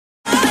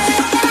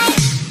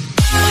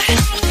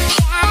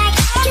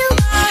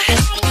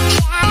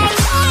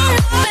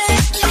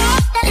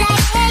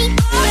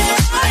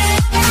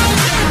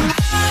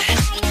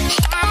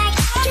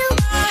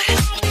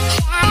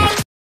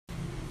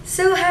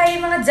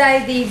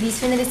Zai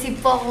Babies, may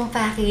na-receive po akong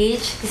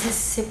package. This is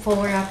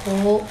Sephora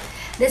po.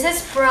 This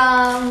is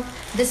from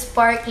the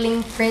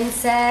Sparkling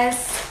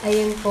Princess.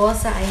 Ayun po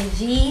sa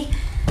IG.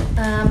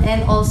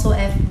 And also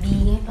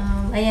FB.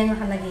 Ayan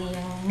nakalagay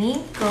yung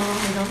name ko.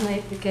 I don't know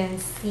if you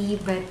can see,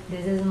 but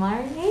this is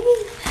my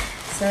name.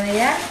 So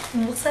yeah,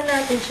 buksan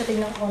natin siya.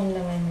 Tignan ko ang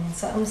laman niya.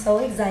 So I'm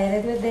so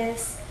excited with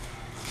this.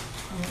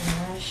 Oh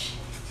my gosh.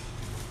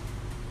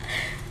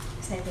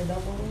 Excited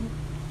ako.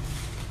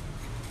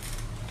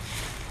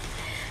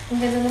 Ang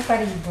ganda ng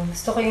paribon.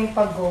 Gusto ko yung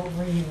pag-go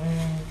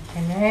ribbon.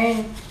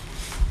 Ganun.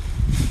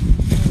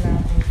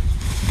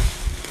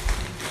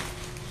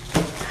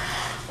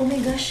 Oh my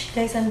gosh,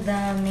 guys, ang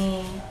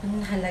dami.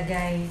 Ang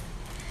nakalagay.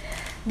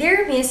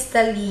 Dear Miss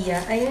Talia.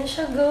 Ayan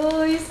siya,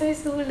 guys. May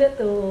sulat,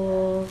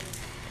 oh.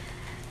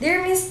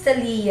 Dear Miss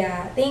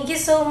Talia, thank you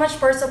so much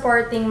for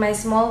supporting my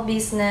small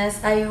business.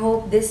 I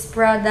hope these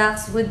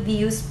products would be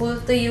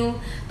useful to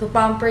you to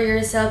pamper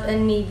yourself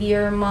and maybe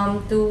your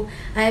mom too.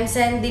 I am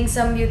sending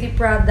some beauty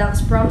products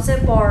from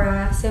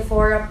Sephora,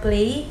 Sephora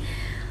Play,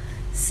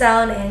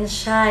 Sound and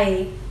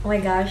Shine. Oh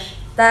my gosh.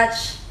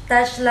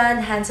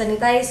 Touchland Hand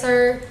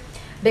Sanitizer,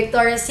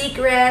 Victoria's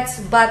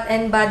Secrets, Bath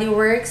and Body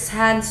Works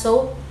Hand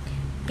Soap,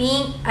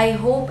 Pink. I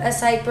hope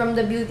aside from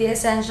the beauty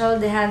essential,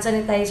 the hand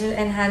sanitizer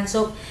and hand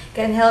soap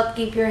can help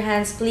keep your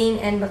hands clean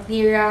and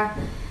bacteria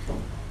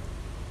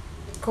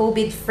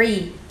COVID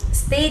free.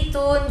 Stay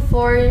tuned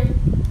for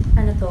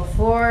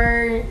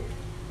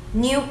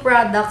new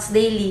products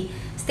daily.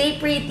 Stay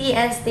pretty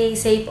and stay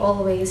safe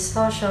always.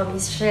 Social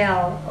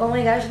Michelle. Oh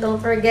my gosh,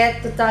 don't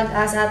forget to tag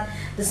us at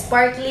the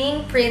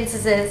Sparkling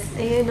Princesses.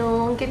 Ayun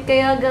o, cute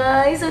kaya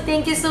guys. So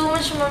thank you so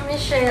much, Mom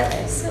Michelle.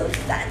 I'm so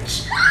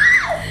touched.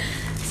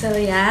 So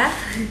yeah.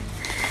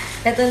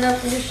 Ito na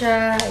po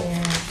siya.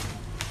 Ayan.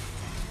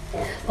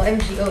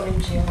 OMG,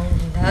 OMG,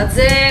 OMG. That's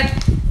it!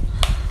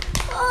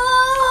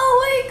 Oh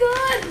my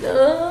God!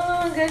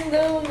 Oh,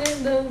 ganda,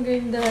 ganda,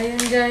 ganda.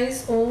 Ayan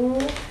guys. Oh.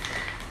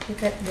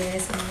 Look at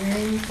this.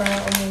 Ayan pa.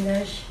 Oh my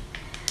gosh.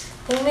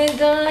 Oh my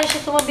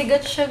gosh. Ito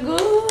mabigat siya,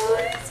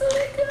 guys. Oh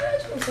my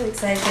gosh. I'm so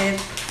excited.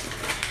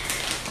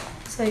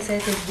 So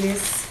excited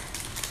this.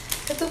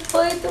 Ito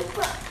pa, ito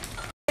pa.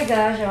 Oh my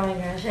gosh, oh my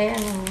gosh.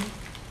 Ayan o.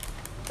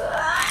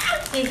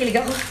 Kikilig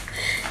ako.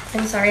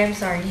 I'm sorry, I'm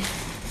sorry.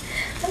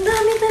 Ang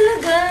dami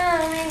talaga.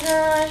 Oh my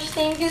gosh.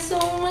 Thank you so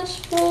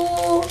much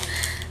po.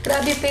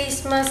 Grabe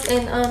face mask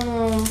and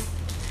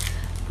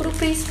puro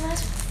face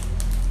mask.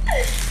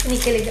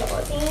 Kinikilig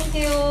ako. Thank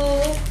you.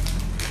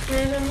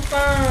 Meron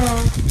pa.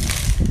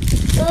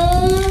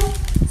 Oh,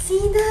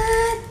 see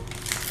that?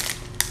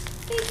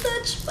 May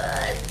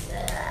touchpad.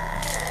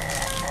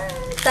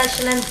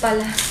 Touchland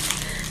pala.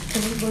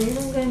 Ano ba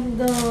yun? Ang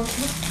ganda.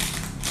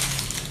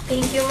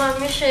 Thank you, Ma'am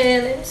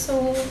Michelle. I'm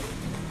so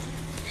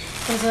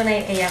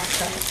naiiyak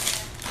ka.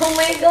 Oh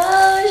my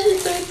gosh!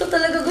 Ito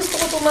talaga gusto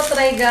ko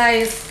tumatry,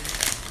 guys.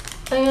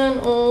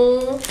 Ayan,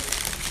 oh.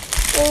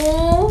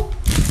 Oh.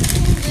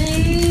 OMG.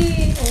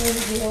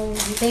 OMG,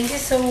 OMG. Thank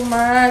you so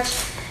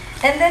much.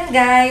 And then,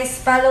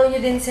 guys, follow nyo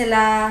din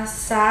sila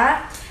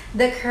sa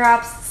The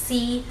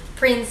Craftsy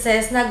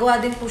Princess. Nagawa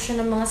din po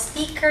siya ng mga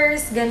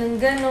stickers,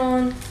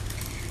 ganun-ganon.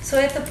 So,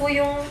 ito po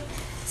yung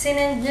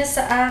sinend niya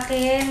sa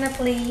akin na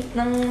play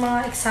ng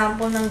mga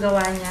example ng gawa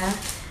niya.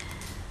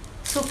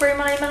 Super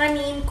mga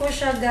name ko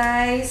siya,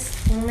 guys.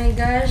 Oh my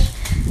gosh.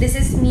 This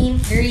is mint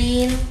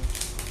green.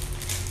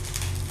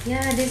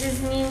 Yeah, this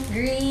is mint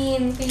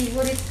green.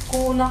 Favorite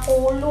ko na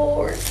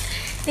color.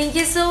 Thank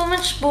you so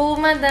much po,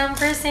 madam,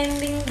 for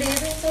sending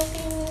this.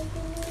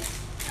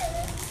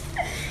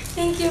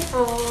 Thank you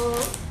po.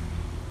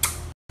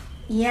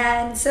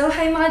 Yan. So,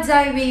 hi mga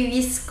Zai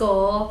Babies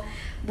ko.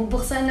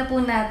 Bubuksan na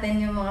po natin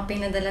yung mga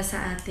pinadala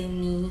sa atin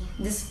ni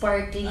The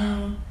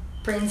Sparkling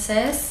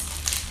Princess.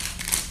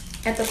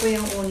 Ito po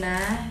yung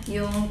una.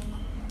 Yung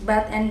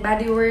Bath and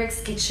Body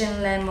Works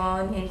Kitchen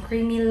Lemon and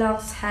Creamy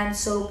Lux Hand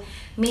Soap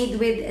made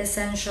with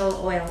essential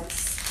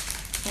oils.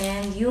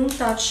 And yung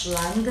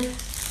Touchland.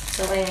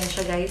 So, ayan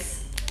siya,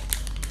 guys.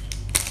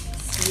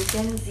 So, you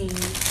can see.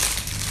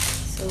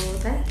 So,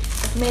 that.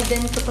 At may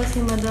ganito pa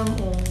si Madam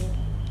O.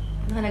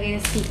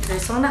 Nakalagay yung sticker.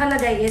 So, ang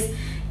nakalagay is,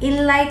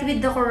 in light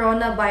with the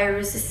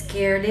coronavirus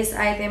scare, this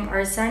item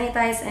are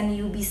sanitized and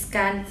UV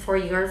scanned for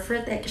your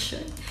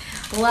protection.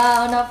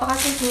 Wow,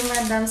 napaka-sweet ni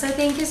Madam. So,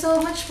 thank you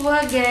so much po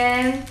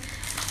again.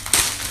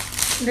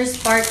 The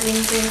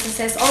Sparkling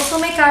Princesses. Also,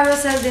 may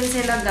carousel din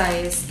sila,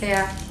 guys.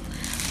 Kaya,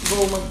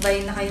 go,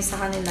 mag-buy na kayo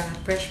sa kanila.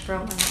 Fresh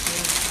from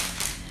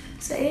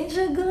So, ayun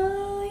siya,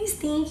 guys.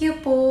 Thank you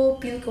po.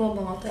 Feel ko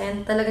mabango to.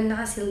 And talagang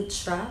naka-sealed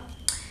siya.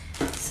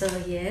 So,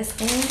 yes.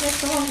 And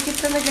ito, ang cute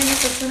talaga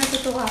nito. So,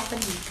 natutuwa ka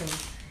dito.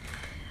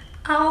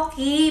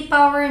 Okay,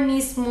 Power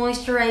Mist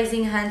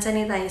Moisturizing Hand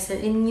Sanitizer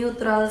in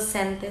Neutral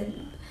Scented.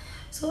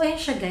 So, ayan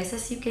siya, guys.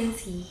 As you can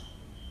see.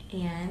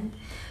 Ayan.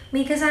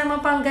 May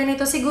kasama pang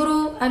ganito.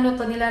 Siguro,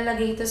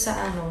 nilalagay ito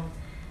sa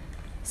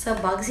sa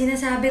bag.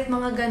 Sinasabit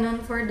mga ganon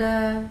for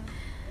the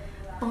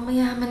Pang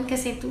mayaman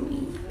kasi ito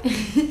eh.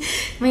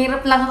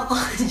 Mahirap lang ako.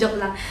 Joke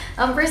lang.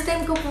 First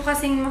time ko po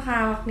kasing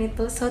makahawak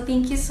nito. So,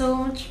 thank you so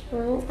much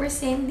po for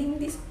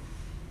sending this.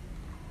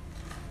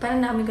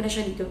 Parang namin ko na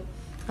siya dito.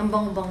 Ang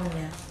bango-bango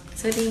niya.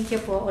 So, thank you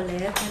po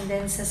ulit. And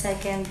then, sa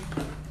second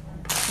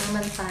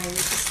naman tayo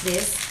is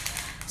this.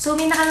 So,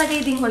 may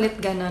nakalagay din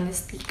ulit ganon,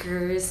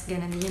 stickers,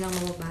 ganon, yun ang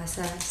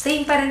mababasa.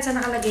 Same pa rin sa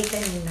nakalagay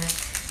kanina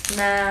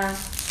na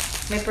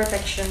may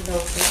protection daw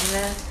po.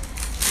 Na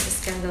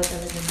scan daw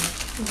talaga na.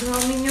 Ang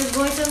dami nyo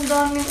guys, ang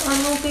daming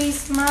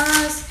face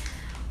mask.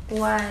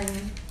 1,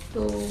 2,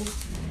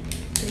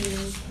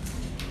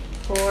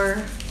 3,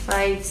 4,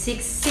 5,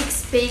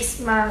 6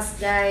 face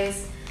mask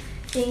guys.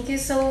 Thank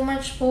you so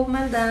much po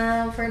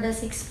madam for the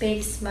 6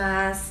 face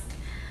mask.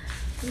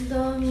 Ang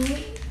dami.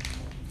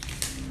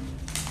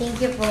 Thank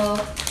you po.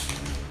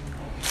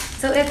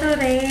 So, ito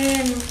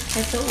rin.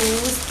 Ito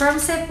from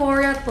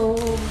Sephora to.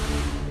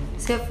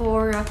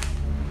 Sephora.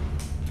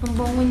 Ang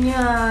bango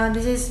niya.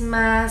 This is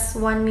mask.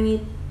 1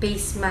 minute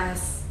face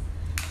mask.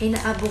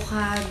 Na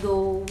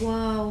avocado.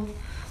 Wow.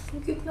 Ang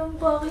cute ng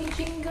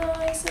packaging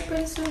guys. Sa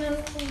personal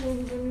ko.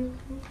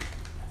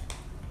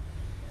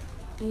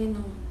 Ayan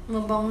o.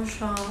 Mabango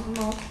siya.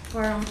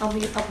 Parang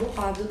amoy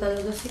avocado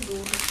talaga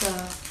siguro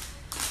siya.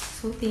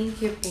 So, thank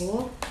you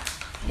po.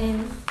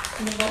 And,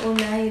 ano ba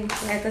unahin?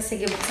 Ito,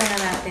 sige, buksan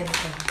na natin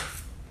ito.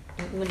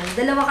 Yung unang.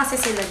 Dalawa kasi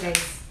sila,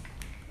 guys.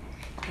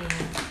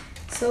 Ayan.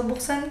 So,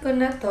 buksan ko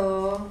na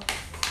to.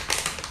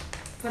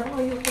 Parang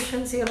ayoko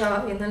siyang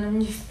sirain.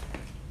 Alam niyo.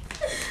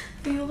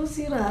 Ayoko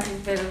sirain.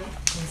 Pero,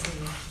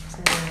 sige.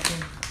 Buksan natin.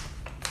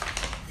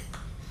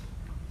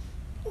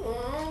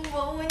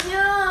 Bango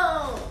niya!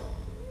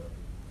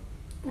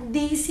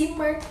 Daisy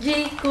Marc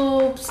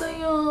Jacobs.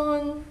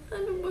 Ayun.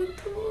 Ano ba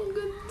ito? Ang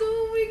ganda.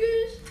 Oh my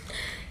gosh.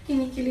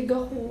 Kinikilig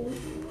ako.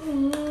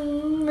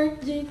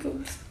 Marc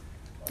Jacobs.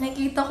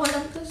 Nakita ko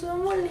lang ito sa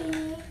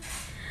mali.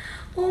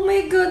 Oh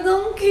my God,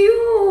 ang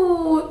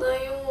cute!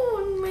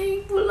 Ayun,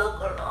 may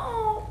bulaklak.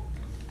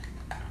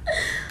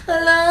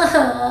 Hala,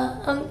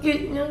 ang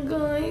cute niya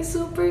guys.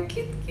 Super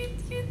cute, cute,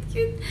 cute,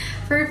 cute.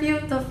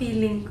 Perfume to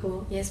feeling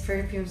ko. Yes,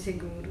 perfume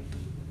siguro.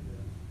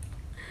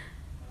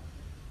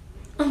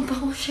 Ang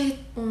bango, shit.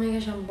 Oh my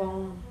gosh, ang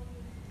bango.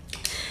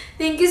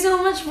 Thank you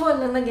so much po.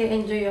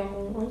 Nag-enjoy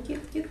ako. Ang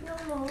cute-cute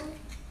naman.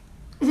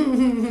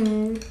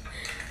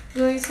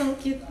 Guys, ang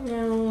cute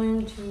niya.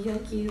 OMG,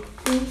 ang cute.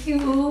 Thank you.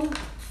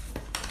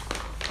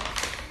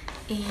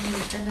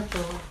 And, ano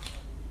to?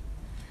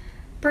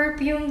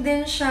 Perfume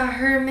din siya.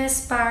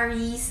 Hermes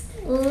Paris.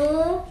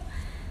 Oh.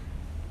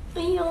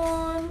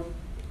 Ayan.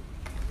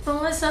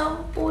 Mga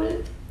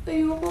sample.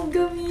 Ayoko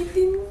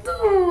gamitin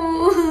to.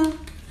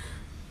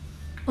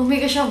 Oh my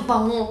gosh, ang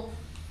bango.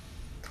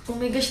 Oh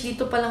my gosh,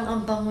 dito pa lang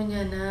ang bango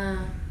niya na.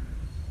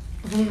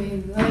 Oh my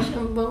gosh,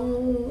 ang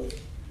bango.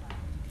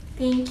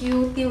 Thank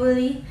you,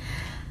 Tiwali.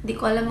 Hindi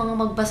ko alam mga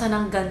magbasa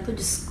ng ganito.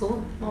 Diyos ko,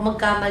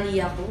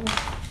 magkamali ako.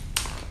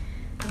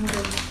 Ang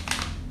ganda.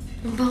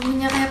 Ang bango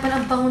niya, kaya pala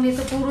ang bango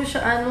nito. Puro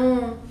siya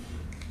ano.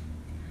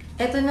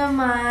 Ito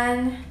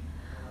naman,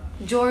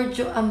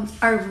 Giorgio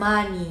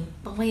Armani.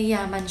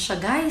 Pangmayayaman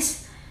siya,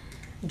 guys.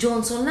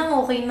 Johnson lang,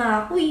 okay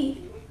na ako eh.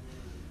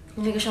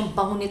 Oh my gosh, ang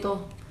bango nito.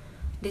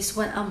 This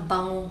one, ang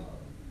bango.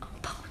 Ang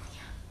bango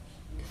niya.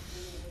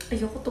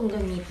 Ayoko itong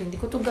gamitin.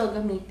 Hindi ko ito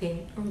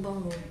gagamitin. Ang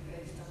bango.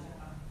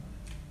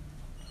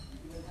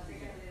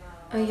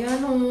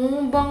 Ayan,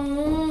 ang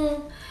bango.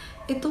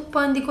 Ito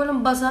pa, hindi ko lang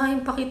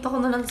basahin. Pakita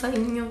ko na lang sa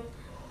inyo.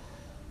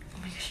 Oh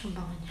my gosh, ang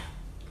bango niya.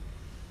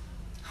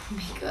 Oh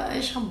my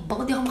gosh, ang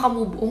bango. Hindi ako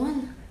makamove on.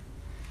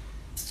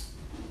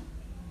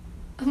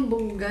 Ang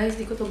bango, guys.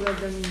 Hindi ko ito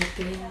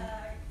gagamitin.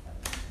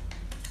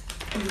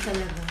 Hindi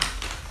talaga.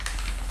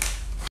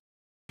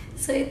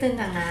 So, ito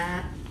na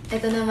nga.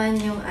 Ito naman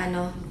yung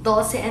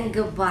Dolce &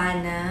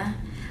 Gabbana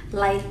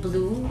light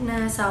blue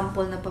na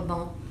sample na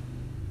pabango.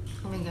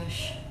 Oh my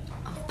gosh.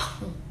 Ang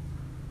bango.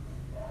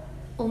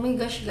 Oh my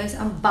gosh, guys.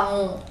 Ang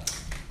bango.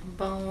 Ang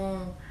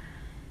bango.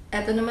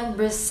 Ito naman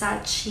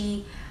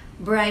Versace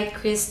Bright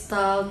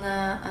Crystal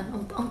na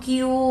ang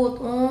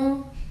cute. Oh.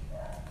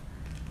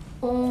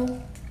 Oh.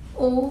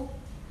 Oh.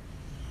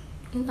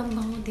 Yung ang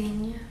bango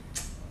din niya.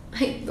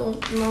 I don't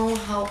know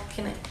how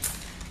can I...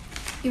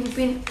 Yung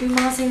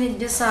mga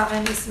sinidya sa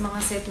akin is mga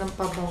set ng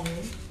pabango.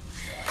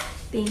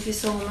 Thank you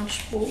so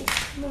much po.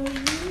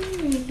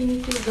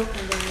 Kinikilig ako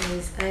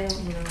guys. I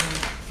don't know.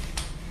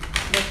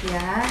 But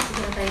yeah, ito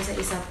na tayo sa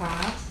isa pa.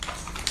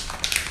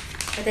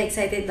 But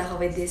excited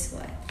ako with this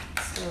one.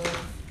 So,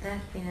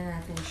 tingnan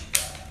natin siya.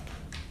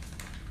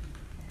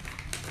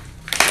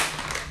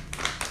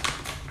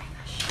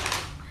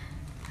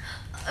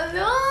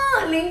 Ano?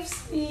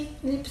 Lipstick.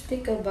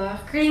 Lipstick ka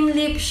ba? Cream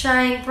Lip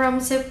Shine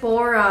from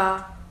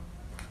Sephora.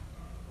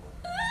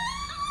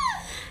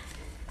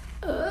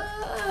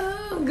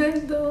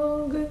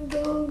 Ganda,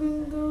 ganda,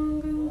 ganda,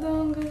 ganda,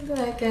 ganda.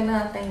 Kaya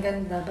natin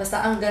ganda.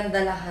 Basta ang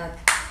ganda lahat.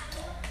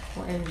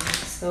 OMG.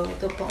 So,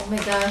 ito po. Oh my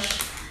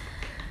gosh.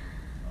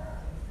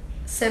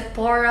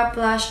 Sephora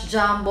Plush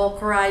Jumbo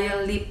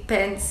Crayon Lip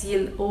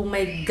Pencil. Oh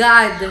my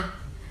God.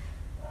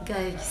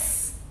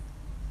 guys.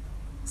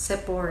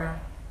 Sephora.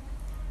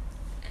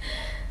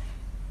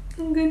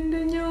 Ang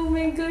ganda niya. Oh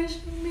my gosh.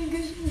 Oh my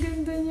gosh. Ang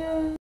ganda niya.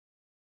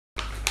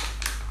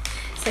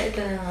 So, ito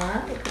na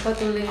nga.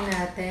 Ipapatuloy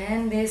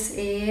natin. This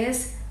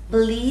is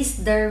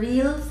Bliss The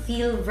Real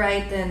Feel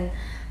Brighten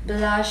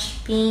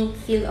Blush Pink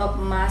Feel Up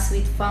Mask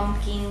with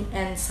Pumpkin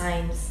and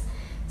Cymes.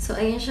 So,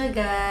 ayun siya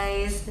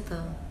guys. Ito.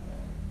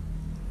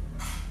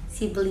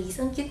 Si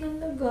Bliss. Ang cute ng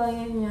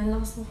lagayan niya.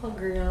 Lakas mo ka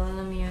girl.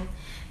 Alam mo yun.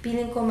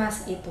 Piling ko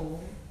mas ito.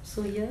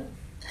 So, yeah.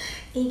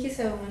 Thank you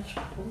so much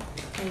po.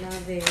 I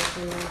love it.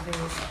 I love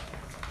it.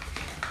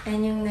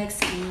 And yung next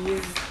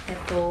is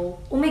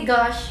ito. Oh my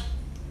gosh!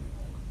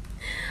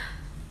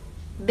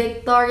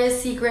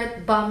 Victoria's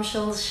Secret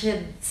Bombshell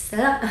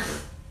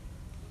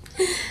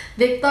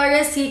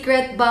Victoria's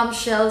Secret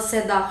Bombshell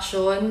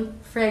Seduction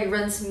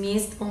Fragrance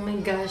Mist. Oh my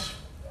gosh.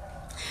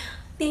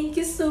 Thank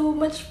you so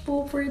much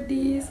po for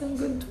this. Ang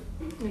good.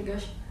 Oh my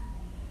gosh.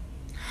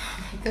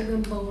 Ay,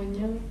 kaganda mo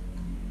niya.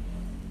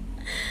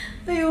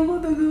 Ayoko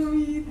na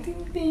gamitin.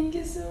 Thank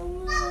you so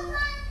much.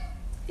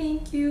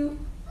 Thank you.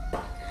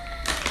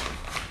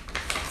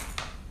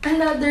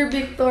 Another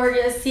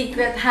Victoria's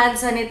Secret hand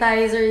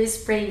sanitizer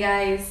spray,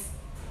 guys.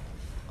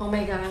 Oh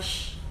my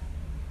gosh.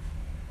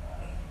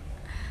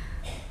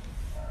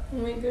 Oh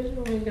my gosh,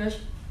 oh my gosh.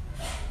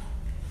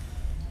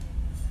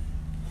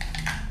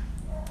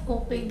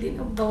 Okay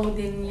din, ang bango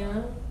din niya.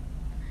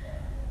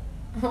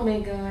 Oh my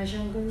gosh,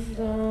 ang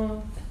ganda.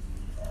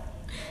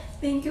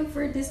 Thank you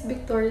for this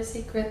Victoria's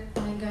Secret.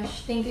 Oh my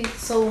gosh, thank you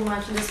so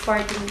much, the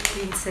Sparkling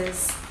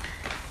Princess,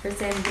 for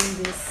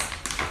sending this.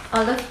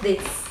 All of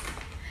this.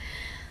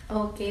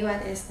 Okay,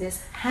 what is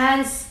this?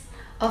 Hands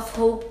of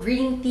Hope,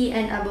 green tea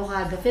and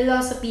avocado.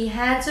 Philosophy,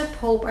 hands of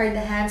hope are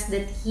the hands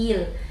that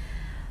heal.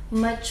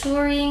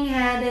 Maturing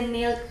hand and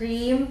nail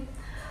cream.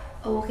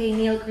 Okay,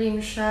 nail cream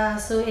siya.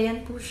 So,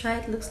 ayan po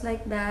siya. It looks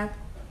like that.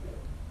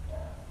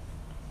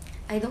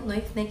 I don't know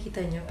if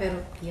nakita nyo, pero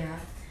yeah.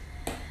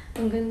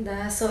 Ang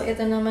ganda. So,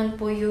 ito naman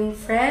po yung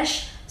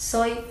Fresh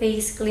Soy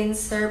Face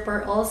Cleanser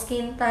for all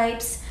skin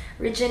types.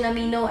 Rich in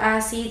amino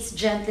acids,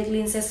 gently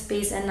cleanses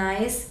face and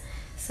eyes.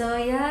 So,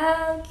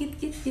 yeah. Cute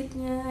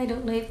niya. I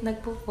don't know if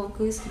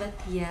nagpo-focus, but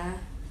yeah.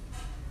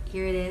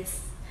 Here it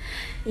is.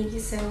 Thank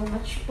you so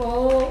much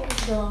po.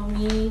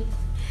 Dami.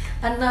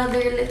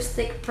 Another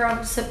lipstick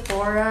from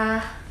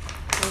Sephora.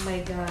 Oh my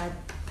god.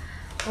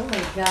 Oh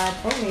my god.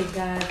 Oh my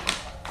god.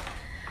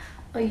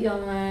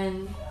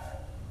 Ayan.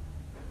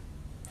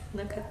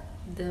 Look at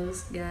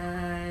those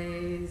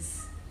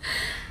guys.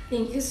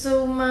 Thank you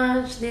so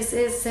much. This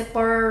is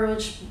Sephora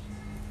Rouge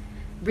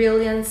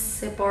Brilliance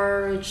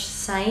Sephora Rouge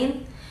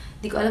Sign.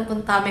 Di ko alam kung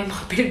tama yung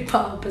mga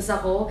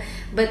pinagbabasa ko.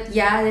 But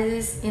yeah, this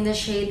is in the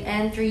shade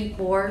N34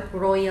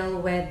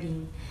 Royal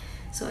Wedding.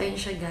 So, ayun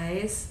siya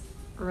guys.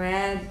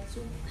 Red.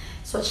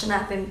 Swatch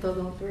natin to.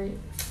 Don't worry.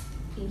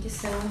 Thank you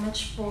so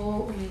much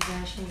po. Oh my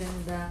gosh, ang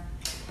ganda.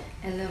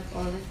 I love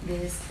all of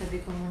this. Sabi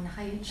ko muna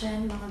kayo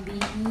dyan, mga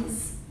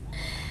babies.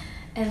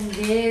 And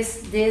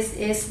this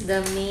is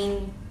the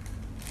main.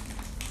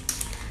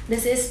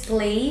 This is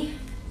Play.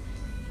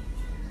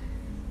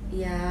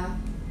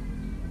 Yeah.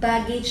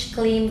 Baggage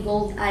Claim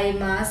Gold Eye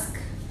Mask.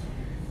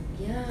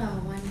 Yeah,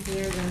 one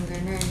here,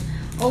 ganun.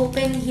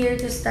 Open here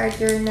to start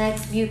your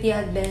next beauty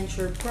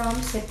adventure from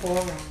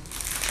Sephora.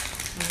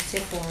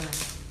 Sephora.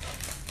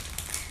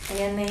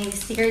 Ayan, may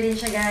sticker din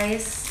siya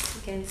guys.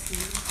 You can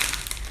see.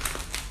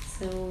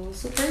 So,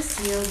 super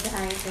sealed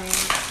item.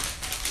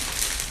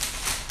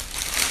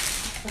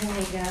 Oh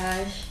my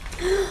gosh.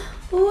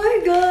 Oh my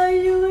gosh.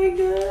 Oh my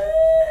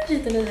gosh.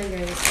 Ito na lang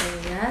guys. So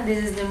yeah,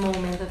 this is the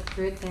moment of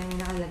truth na yung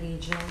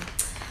nakalagay dyan.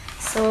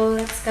 So,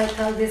 let's cut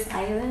out this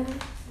item.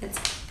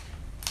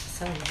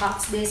 So,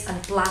 box this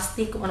and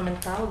plastic, kung ano man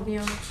tawag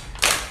niyo.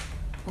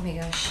 Oh my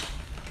gosh.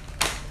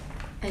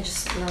 I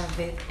just love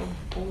it.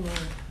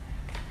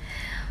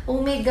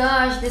 Oh my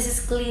gosh, this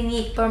is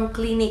Clinique from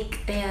Clinique.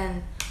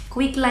 Ayan.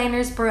 Quick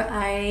liners for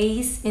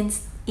eyes.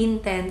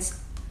 Intense.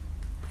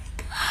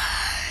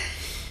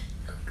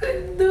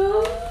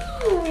 Ganda!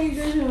 Oh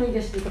my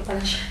gosh, dito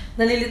pala siya.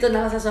 Nalilito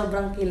na ako sa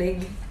sobrang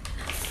kilig.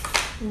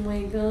 Oh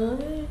my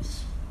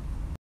gosh.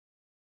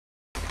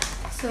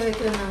 So,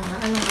 ito na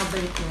nga. Anong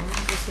kabalik mo?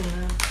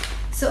 Susunod.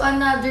 So,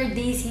 another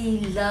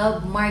Daisy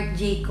Love Marc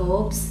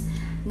Jacobs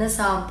na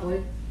sample.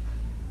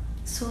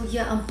 So,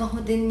 yeah, ang bango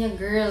din niya,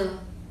 girl.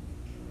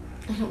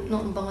 I don't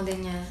know, ang bango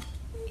din niya.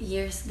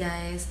 Years,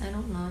 guys. I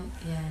don't know.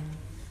 Yan.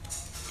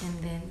 And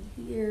then,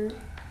 here.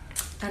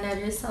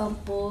 Another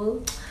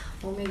sample.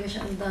 Oh my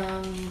gosh, ang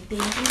dami.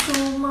 Thank you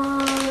so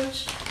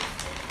much.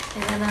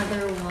 And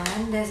another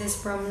one. This is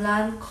from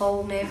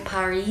Lancome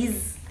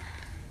Paris.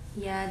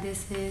 Yeah,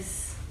 this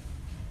is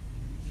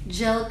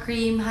Gel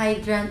Cream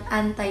Hydrant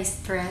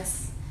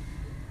Anti-Stress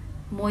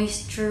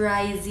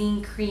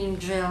Moisturizing Cream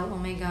Gel. Oh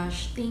my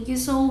gosh. Thank you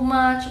so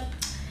much.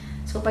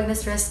 So, pag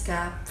na-stress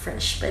ka,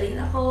 fresh pa rin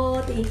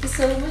ako. Thank you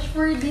so much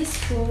for this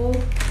po.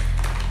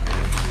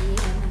 Okay,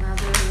 and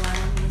another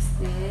one is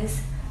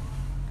this.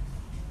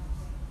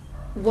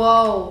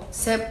 Wow!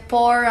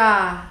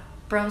 Sephora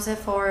from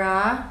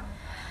Sephora.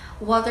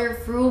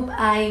 Waterproof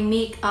eye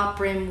makeup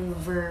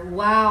remover.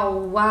 Wow,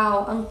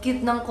 wow. Ang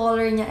cute ng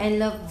color niya. I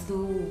love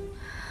blue.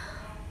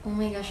 Oh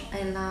my gosh,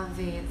 I love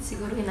it.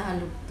 Siguro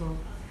inaalog to.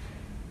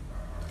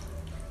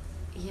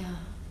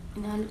 Yeah.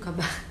 Inaalog ka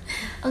ba?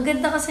 Ang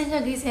ganda kasi niya,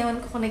 guys. Ewan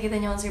ko kung nakita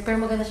niyo on screen.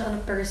 Pero maganda siya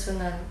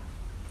personal.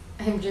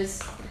 I'm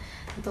just...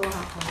 Natuwa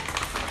ako.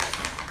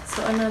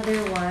 So,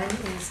 another one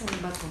is... Ano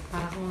ba to?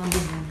 Para kung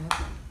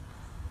nabubunot.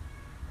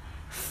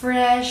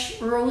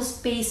 Fresh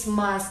Rose Face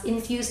Mask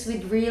infused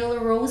with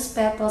real rose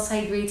petals,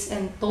 hydrates,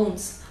 and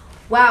tones.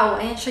 Wow!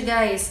 Ayan siya,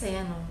 guys.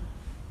 Ayan o.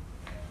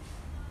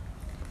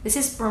 This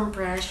is from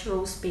Fresh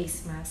Rose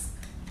Face Mask.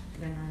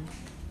 Ganun.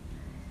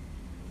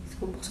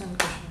 Bubuksan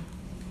ko siya.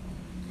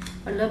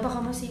 Wala,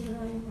 baka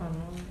masira yung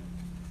ano.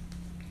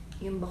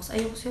 Yung box.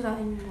 Ayoko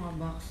sirain yung mga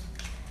box.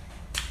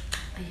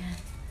 Ayan.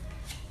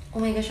 Oh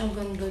my gosh, ang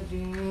ganda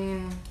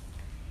din.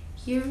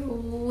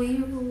 Hero,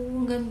 hero.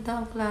 Ang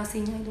ganda ang klase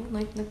niya. I don't know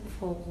if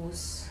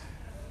nag-focus.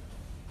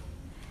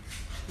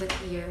 But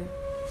here.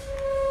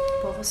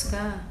 Focus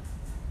ka.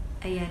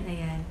 Ayan,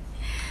 ayan.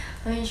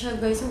 Ayan siya,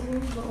 guys. Oh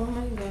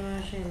my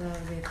gosh. I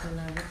love it. I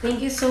love it. Thank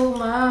you so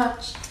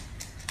much.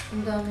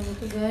 Ang dami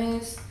nito,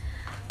 guys.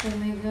 Oh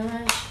my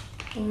gosh.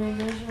 Oh my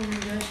gosh. Oh my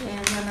gosh.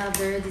 And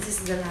another. This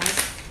is the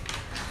last.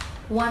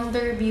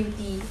 Wonder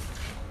Beauty.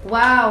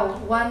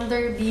 Wow!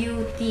 Wonder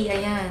Beauty.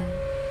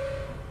 Ayan.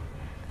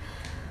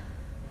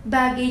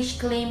 Baggage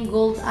Claim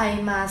Gold Eye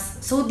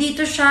Mask. So,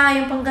 dito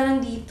siya. Yung pang ganun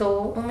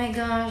dito. Oh my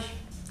gosh.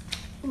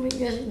 Oh my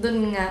gosh.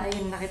 Doon nga.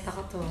 Ayun, nakita ko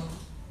to.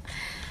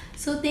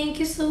 So, thank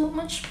you so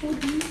much po.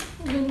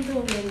 Ganda.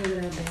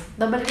 Ganda.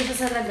 Babalik ko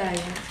siya sa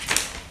lagayan.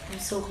 I'm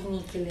so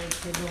kinikilig.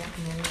 I don't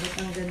know. But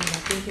ang ganda.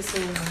 Thank you so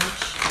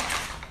much.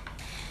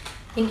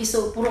 Thank you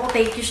so... Puro ko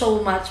thank you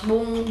so much.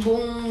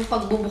 Buong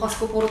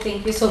pagbubukas ko, puro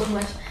thank you so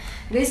much.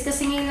 Guys,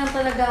 kasi ngayon lang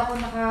talaga ako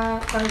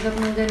nakatanggap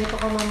ng ganito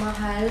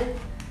kamamahal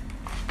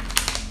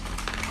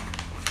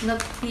na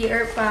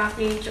PR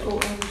package,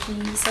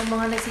 OMG. Sa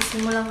mga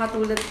nagsisimulang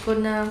katulad ko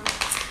na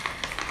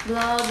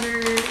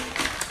vlogger,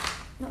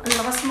 ang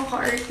lakas mo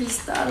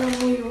ka-artista, alam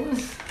mo yun.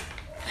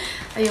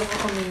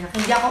 Ayoko umiyak.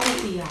 Hindi ako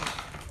uiyak.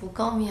 Huwag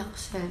ka umiyak,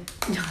 Sel.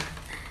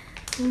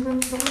 Ang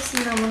ganda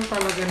kasi naman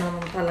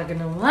talaga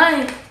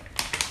naman.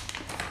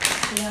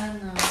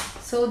 Yan na.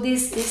 So,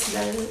 this is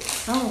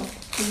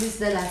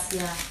the last,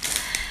 yeah.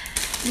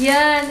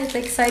 Yan, ito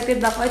excited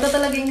ako. Ito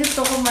talaga yung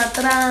gusto ko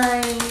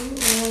matry.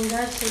 Oh my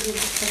gosh,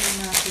 bubuksan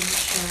na natin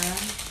siya.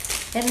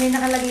 And may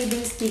nakalagay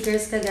din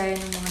stickers kagaya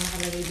ng mga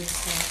nakalagay din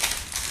sa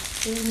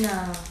una.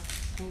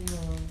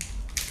 Ayun.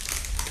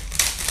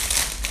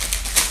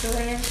 So,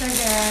 ayan siya,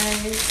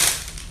 guys.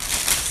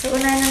 So,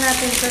 unahin na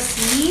natin ito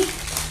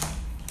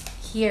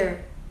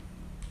here.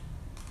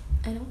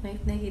 I don't know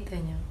if nakita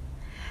nyo.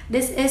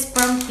 This is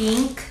from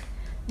Pink.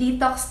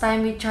 Detox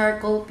Time with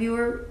Charcoal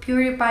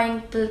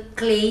Purifying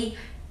Clay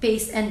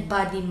Face and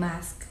Body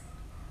Mask.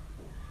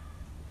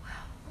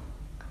 Wow.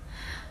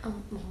 Ang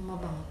mukhang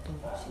mabango to.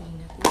 Sige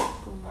natin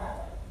po.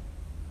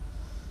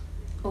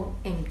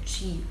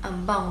 OMG.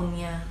 Ang bango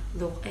niya.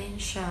 Look, ayan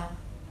siya.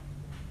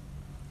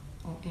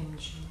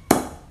 OMG.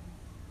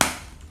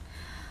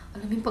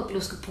 Alam mo yung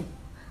pag-close ko po.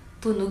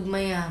 Tunog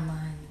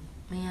mayaman.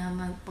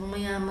 Mayaman. Pang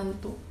mayaman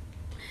to.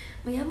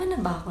 Mayaman na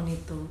ba ako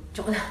nito?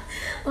 Joke lang.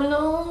 Wala,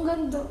 ang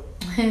ganda.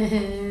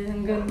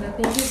 Ang ganda.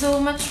 Thank you so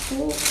much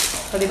po.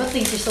 O, diba?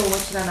 Thank you so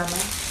much na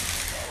naman.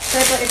 So,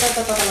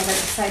 ito talaga.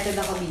 Excited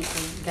ako dito,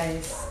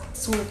 guys.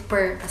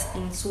 Super. As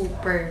in,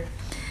 super.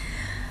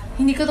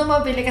 Hindi ko ito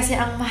mabili kasi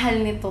ang mahal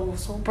nito.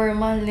 Super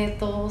mahal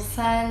nito.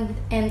 Sand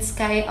and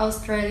Sky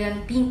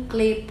Australian Pink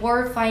Clay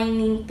Pore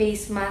Fining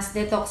Face Mask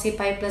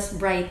Detoxify Plus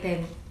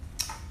Brighten.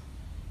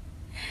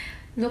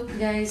 Look,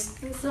 guys.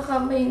 Sa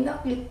kamay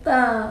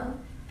nakita.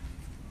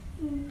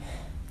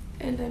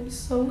 And I'm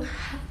so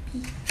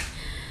happy.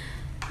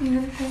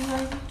 Tingnan ko nga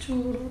yung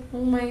tsura.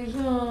 Oh my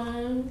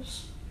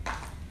gosh.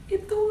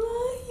 Ito nga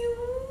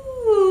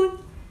yun.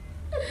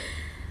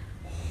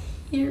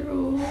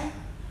 Hero.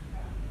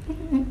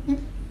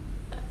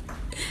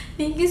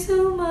 Thank you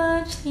so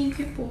much.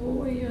 Thank you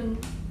po. Ayun.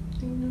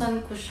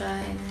 Tingnan ko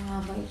siya. Ano nga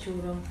ba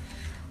itsura?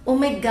 Oh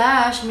my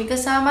gosh. May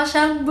kasama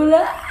siyang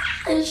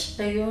blush.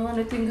 Ayun.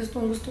 Ito yung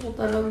gusto ko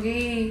talaga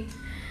eh.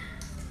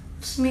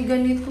 Tapos may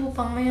ganito,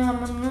 pang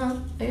mayaman nga.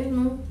 Ayun,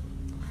 no?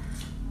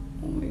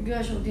 Oh my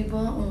gosh, o diba?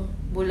 Oh,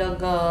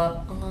 bulaga.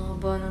 Ang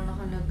haba na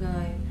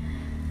nakalagay.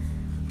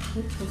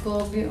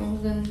 Grabe, ang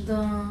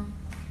ganda.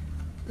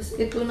 Tapos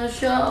ito na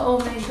siya. Oh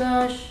my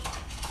gosh.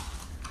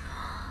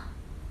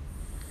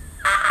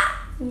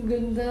 Ang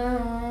ganda.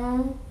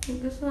 Ang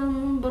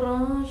kasamang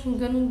brush. Ang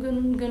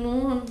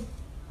ganun.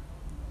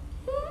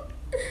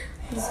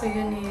 Ang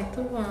saya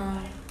nito,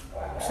 ah.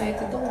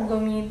 Excited ako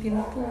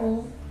gamitin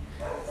to.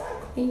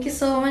 Thank you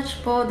so much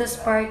po, the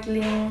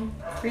Sparkling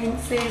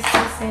Princess,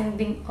 for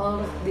sending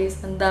all of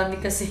this. Ang dami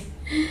kasi.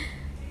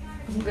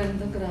 Ang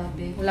ganda,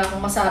 grabe. Wala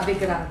akong masabi,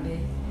 grabe.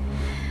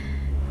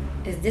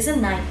 Is this a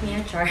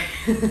nightmare, Char?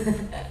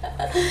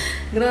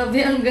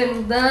 Grabe, ang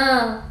ganda.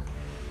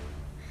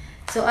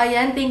 So,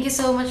 ayan. Thank you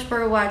so much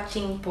for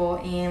watching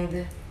po.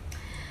 And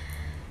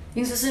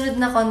yung susunod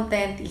na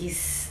content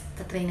is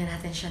tatry na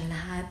natin siyang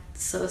lahat.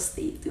 So,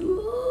 stay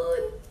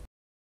tuned!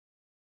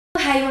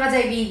 Hi mga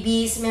Jai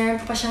Babies!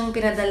 Meron pa siyang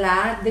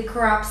pinadala. The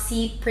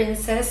Cropsy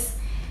Princess.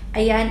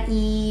 Ayan,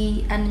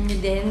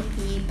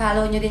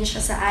 i-follow nyo din siya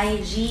sa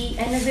IG.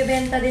 And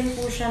nagbebenta din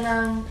po siya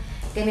ng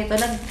ganito.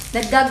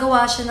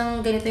 Naggagawa siya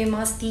ng ganito yung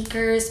mga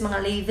stickers,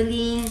 mga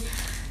labeling.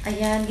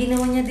 Ayan,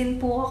 ginawa niya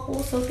din po ako.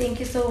 So, thank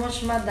you so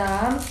much,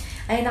 madam.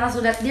 Ayan,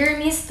 nakasulat, Dear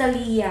Miss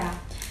Talia,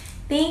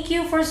 thank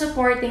you for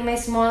supporting my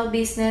small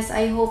business.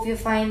 I hope you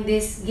find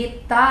these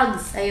gift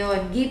tags.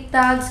 Ayun, gift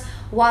tags,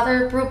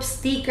 waterproof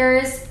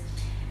stickers,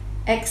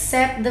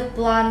 except the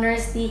planner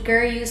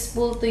sticker,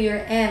 useful to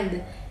your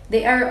end.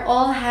 They are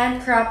all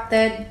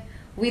handcrafted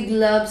with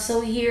love.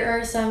 So here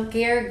are some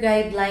care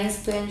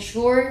guidelines to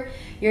ensure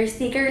your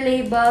sticker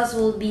labels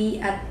will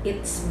be at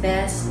its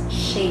best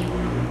shape.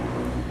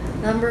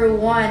 Number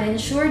 1,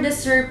 ensure the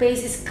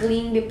surface is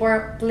clean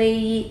before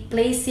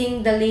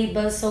placing the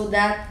label so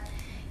that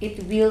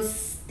it will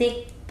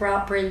stick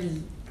properly.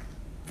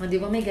 O, di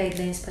ba may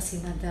guidelines pa si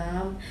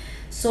madam?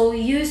 So,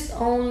 use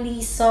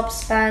only soft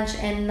sponge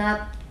and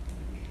not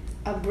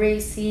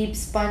abrasive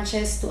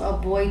sponges to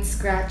avoid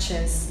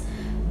scratches.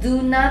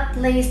 Do not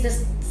place the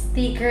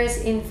stickers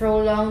in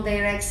prolonged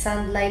direct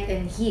sunlight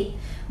and heat.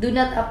 Do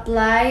not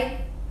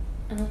apply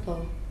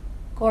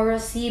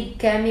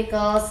corrosive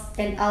chemicals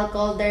and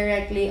alcohol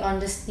directly on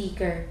the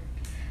sticker.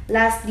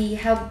 Lastly,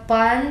 have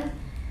fun.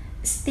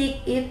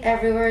 Stick it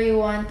everywhere you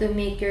want to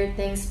make your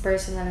things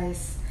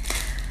personalized.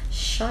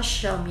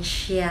 Shosha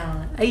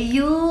Michelle.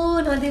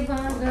 Ayun! O, diba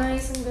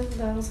guys? Ang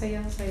ganda. Ang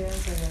saya.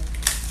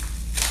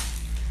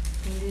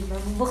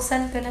 Diba?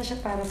 Buksan ko na siya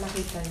para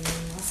makita niyo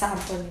yung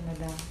sample ni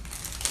madam.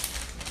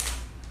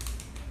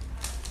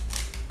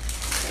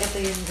 Ito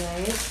yun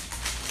guys.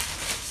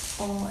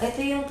 Oh, ito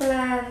yung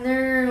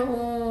planner.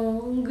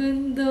 Oh, ang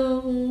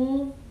ganda.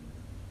 Oh.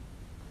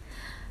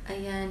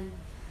 Ayan.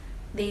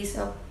 Days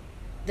of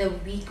the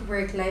week,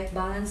 work-life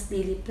balance,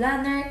 daily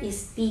planner,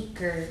 is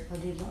sticker. O,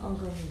 diba? Ang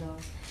ganda.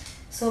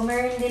 So,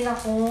 meron din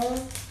akong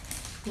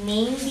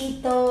name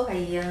dito.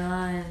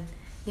 Ayan.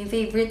 Yung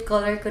favorite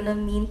color ko na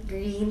mint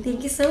green.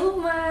 Thank you so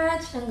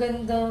much! Ang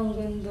ganda.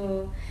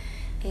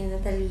 Kay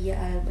Natalia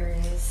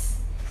Alvarez.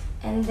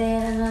 And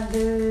then,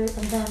 another,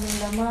 ang daming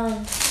lamang.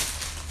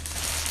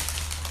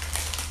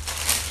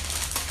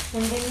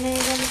 And then,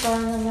 mayroon pa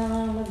na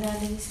mga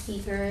madaming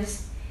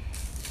stickers.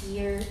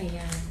 Here,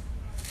 ayan.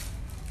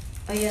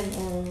 Ayan,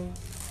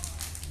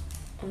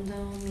 ang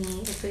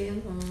dami. Ito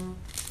yung,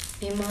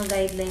 may mga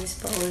guidelines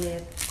pa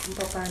ulit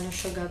kung paano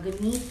siya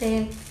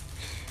gagamitin.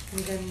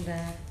 Ang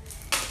ganda.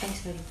 Ay,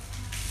 sorry.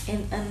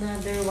 And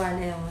another one,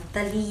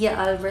 Talia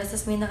Alvarez.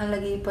 Tapos may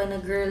nakalagay pa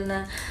na girl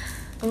na,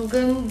 ang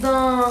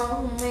ganda.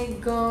 Oh my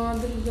God,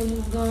 ang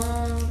ganda.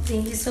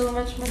 Thank you so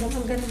much, madam.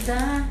 Ang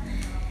ganda.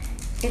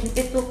 And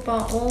ito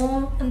pa,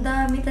 ang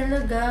dami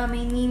talaga.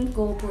 May name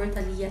ko for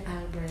Talia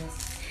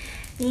Alvarez.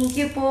 Thank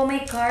you po.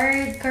 May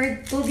card.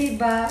 Card to,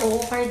 diba?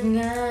 Oo, card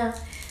nga.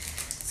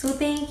 So,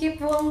 thank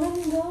you po. Ang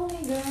ganda. Oh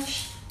my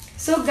gosh.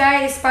 So,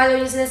 guys, follow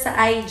nyo sila sa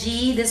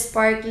IG, The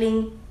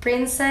Sparkling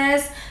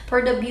Princess, for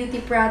the beauty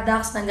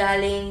products na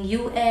galing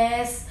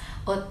US,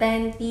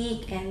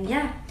 authentic, and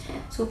yeah,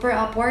 super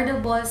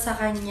affordable sa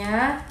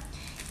kanya.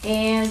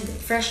 And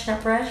fresh na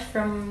fresh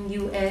from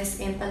US,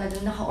 and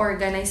talagang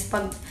naka-organize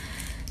pag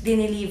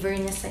dineliver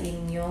niya sa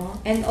inyo.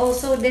 And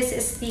also, this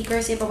is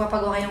stickers.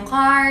 Ipapapagawa kayong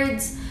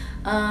cards,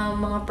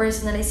 mga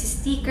personalized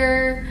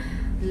sticker,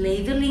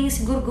 labeling,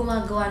 siguro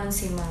gumagawa ng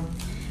si ma'am.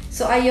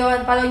 So,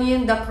 ayun, follow nyo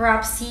yung The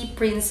Cropsy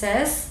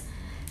Princess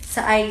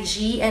sa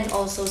IG and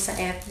also sa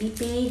FB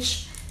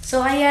page.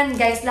 So, ayan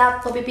guys,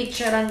 lahat ko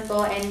pipicturean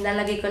ko and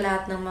lalagay ko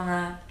lahat ng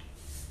mga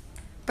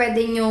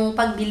pwede nyong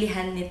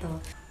pagbilihan nito.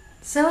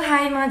 So,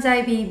 hi mga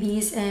Jai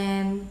Babies,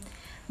 and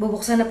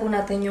bubuksan na po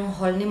natin yung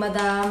haul ni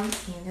madam.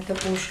 Ayan, ito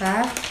po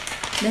siya.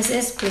 This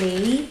is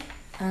Play,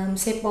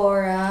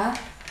 Sephora.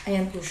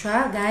 Ayan po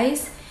siya,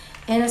 guys.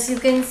 And as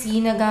you can see,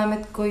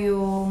 nagamit ko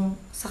yung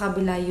sa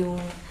kabila yung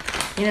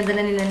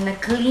inadala nila na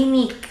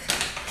Clinique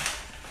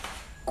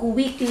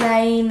Quick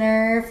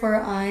Liner for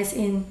Eyes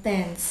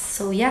Intense.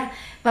 So, yeah.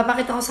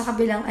 Papakita ko sa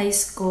kabilang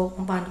eyes ko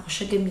kung paano ko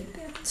siya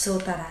gamitin.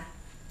 So, tara.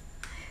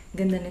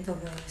 Ganda nito,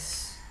 guys.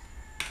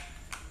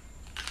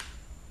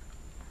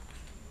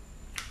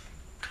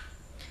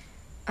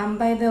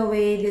 By the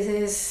way, this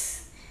is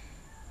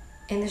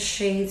in the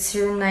shade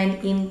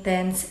 09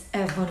 Intense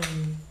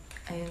Ebony.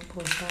 Ayun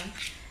po siya.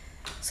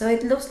 So,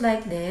 it looks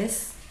like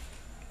this.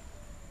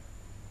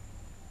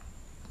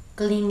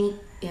 Clinique.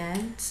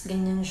 Yan.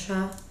 Ganyan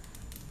siya.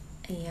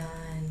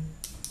 Ayan.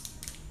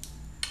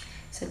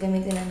 So,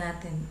 gamitin na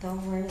natin. Ito,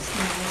 where's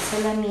my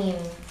salamin?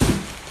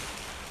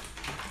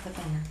 Ito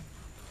pa na.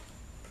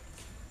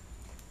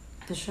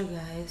 Ito siya,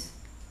 guys.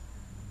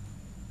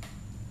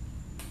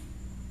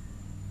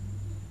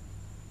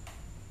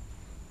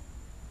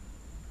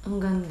 Ang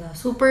ganda.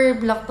 Super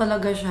black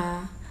talaga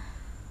siya.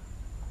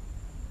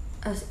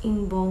 As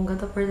in, bongga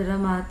to for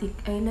dramatic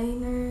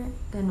eyeliner.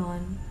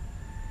 Ganon.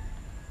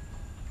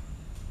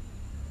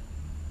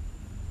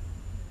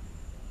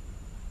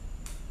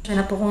 Siya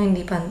na po kung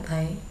hindi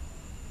pantay.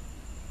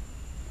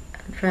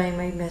 Try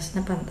my best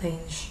na pantay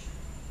siya.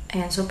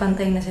 Ayan, so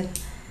pantay na sila.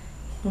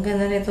 Ang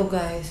ganda nito,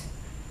 guys.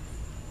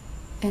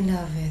 I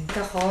love it.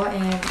 Ako,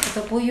 and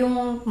ito po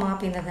yung mga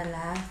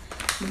pinadala.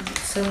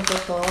 Buksan ko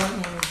to,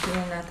 and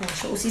tingnan natin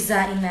siya.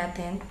 Usisain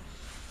natin.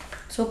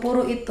 So,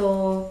 puro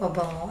ito,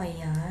 pabango.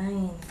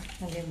 Ayan.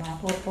 Diba?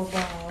 Puro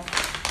pabango.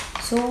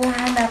 So,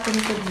 hanapin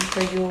ko dito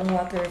yung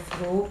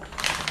waterproof.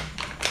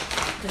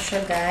 Ito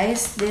siya,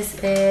 guys. This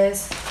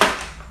is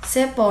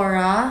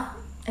Sephora.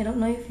 I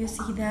don't know if you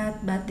see that,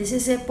 but this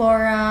is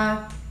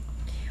Sephora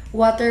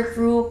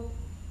waterproof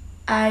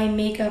eye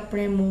makeup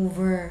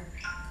remover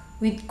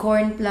with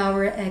corn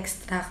flour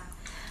extract.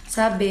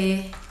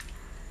 Sabi,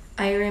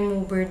 eye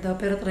remover daw.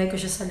 Pero try ko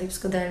siya sa lips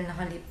ko dahil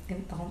nakalip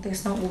tint ako.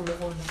 Tigas ng ulo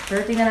ko.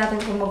 Pero tingnan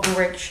natin kung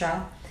mag-work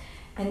siya.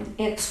 And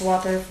it's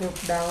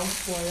waterproof daw.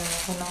 Wala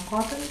ako ng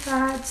cotton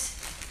pads.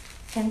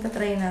 And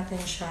tatry natin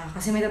siya.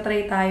 Kasi may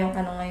tatry tayong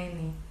ano ngayon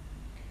eh.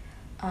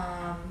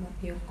 What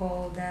you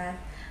call that?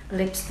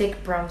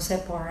 Lipstick from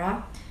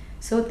Sephora.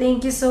 So,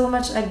 thank you so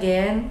much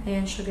again.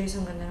 Ayan siya guys.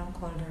 Ang ganda ng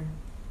color.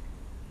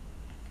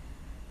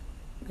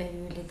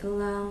 Very little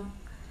lang.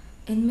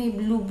 And may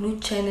blue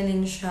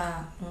channeling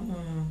siya.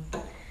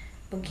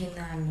 Pag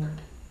hinalo.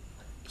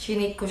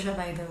 Shinake ko siya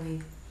by the way.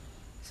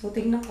 So,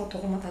 tignan ko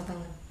to kung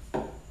matatanggap.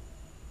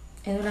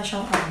 And wala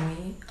siyang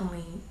amoy.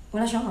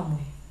 Wala siyang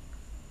amoy.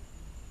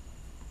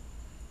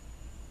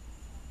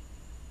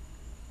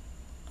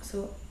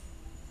 So,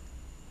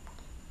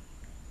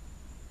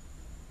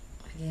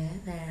 yeah,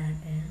 there.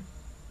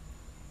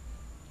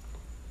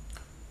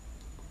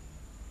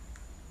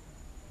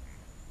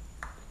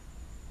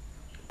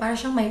 Para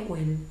siyang may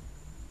oil.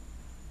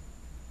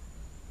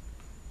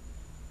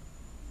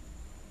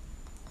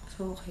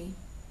 So, okay.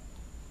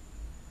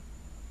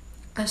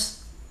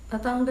 As,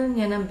 natanggal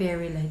niya ng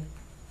very light.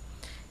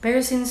 Pero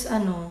since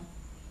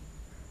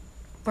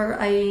for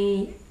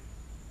eye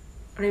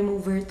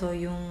remover to,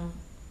 yung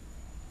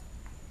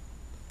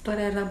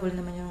tolerable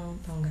naman yung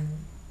tanggal.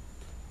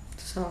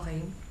 So,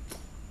 okay.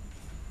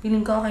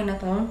 Feeling ko okay na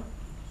to.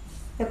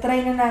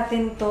 Try na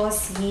natin to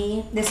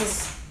this is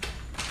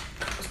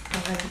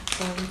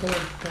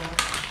to.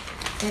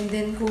 And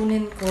then,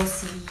 kunin ko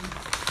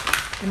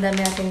ang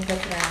dami natin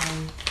try.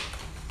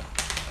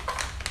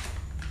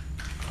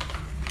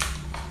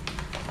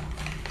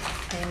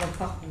 Ay,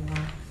 magpakuha.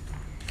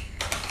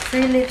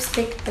 Free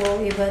lipstick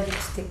to. Iba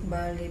lipstick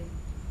ba?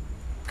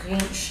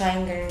 Green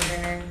shine,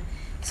 ganun.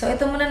 So,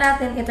 ito muna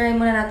natin. I-try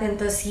muna natin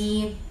to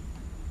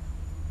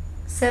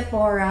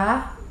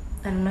Sephora.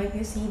 I don't know if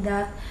you see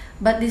that.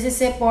 But this is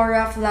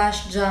Sephora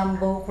Flash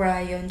Jumbo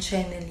Crayon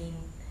Channeling.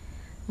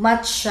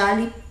 Matte siya.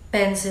 Lip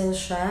pencil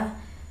siya.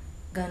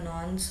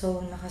 Ganon.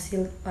 So,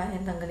 nakaseal pa.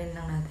 And tanggalin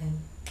lang natin.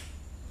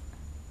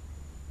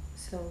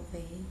 So,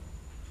 okay.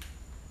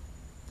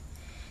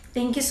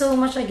 Thank you so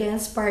much again,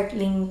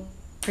 Sparkling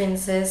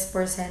Princess,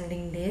 for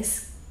sending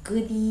this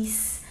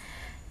goodies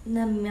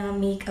na mga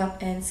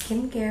makeup and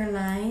skincare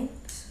line.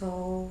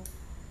 So,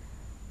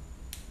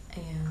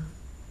 ayan.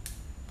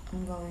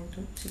 I'm going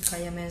to si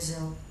Kaya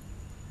Mezel.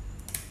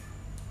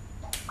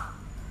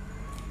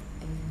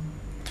 Ayan.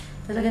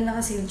 Talagang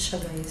nakasealed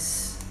siya,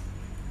 guys.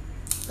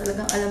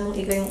 Talagang alam mong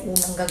ikaw yung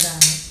unang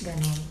gagamit.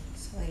 Ganon.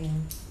 So,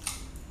 ayan.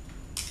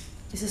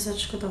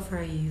 Isa-search ko to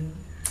for you.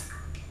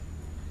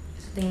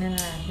 So, tingnan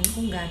natin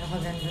kung gaano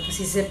kaganda.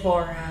 Kasi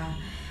Sephora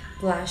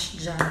Flash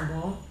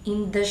Jumbo.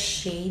 In the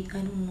shade.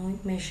 I don't know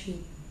if may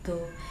shade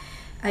to.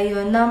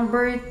 Ayun.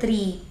 Number 3.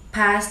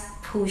 Past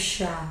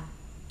Pusha.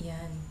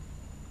 Yan.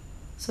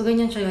 So,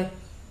 ganyan siya.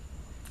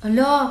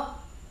 Ala!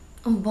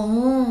 Ang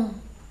bango.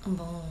 Ang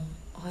bango.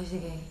 Okay,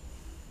 sige.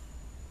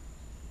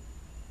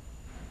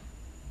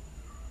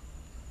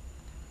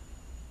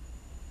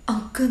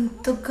 Ang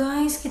ganda,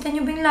 guys. Kita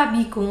niyo ba yung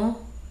labi ko?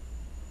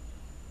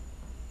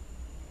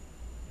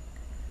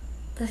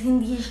 Tapos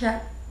hindi siya...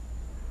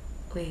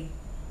 Wait.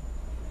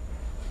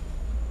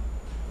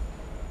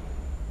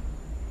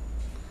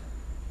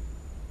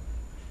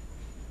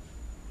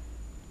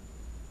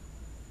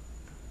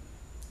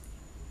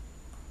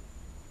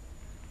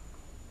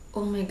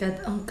 Oh my God,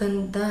 ang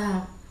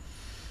ganda.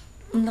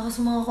 Ang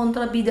lakas mga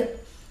kontrabida.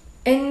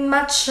 And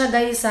match siya,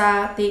 guys,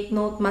 take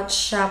note,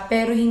 match siya.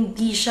 Pero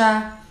hindi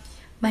siya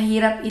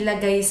mahirap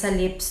ilagay sa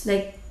lips.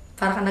 Like,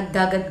 parang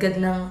nagdagadgad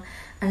ng,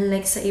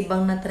 unlike sa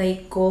ibang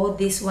na-try ko,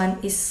 this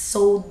one is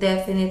so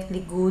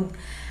definitely good.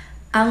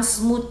 Ang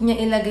smooth niya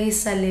ilagay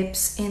sa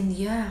lips. And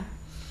yeah,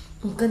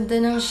 ang ganda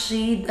ng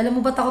shade. Alam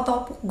mo ba, takot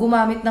ako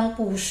gumamit ng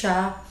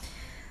Pusha.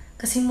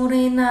 Kasi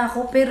morena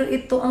ako. Pero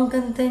ito, ang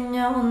ganda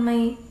niya on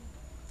my...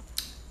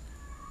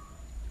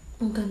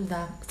 Ang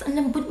ganda. Ang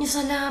lambot niya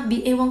sa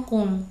labi. Ewan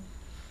ko.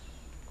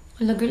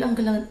 Wala, girl,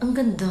 ang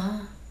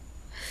ganda.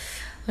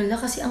 Wala,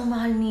 kasi ang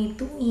mahal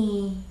nito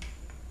eh.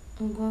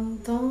 Ang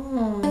ganda.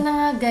 Ano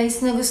nga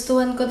guys,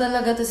 nagustuhan ko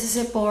talaga to si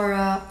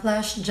Sephora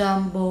Flash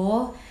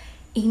Jumbo.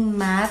 in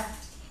matte.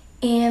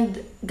 And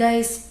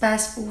guys,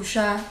 pass po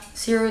siya.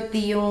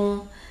 0T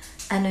yung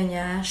ano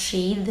niya,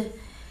 shade.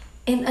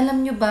 And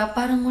alam nyo ba,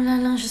 parang wala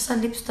lang siya sa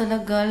lips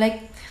talaga.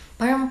 Like,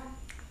 parang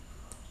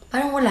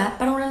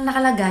walang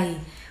nakalagay.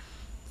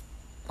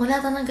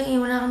 Wala talaga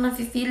wala kang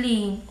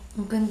nafe-feeling.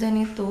 Ang ganda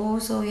nito.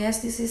 So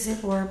yes, this is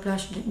Sephora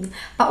Blush.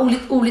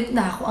 Paulit-ulit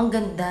na ako. Ang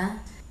ganda.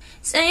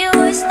 Say your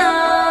voice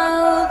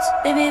notes,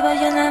 baby, but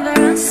you never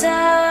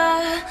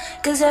answer.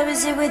 Cause I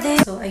was with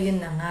you. So,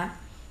 ayun na nga.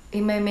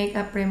 May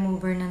makeup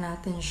remover na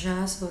natin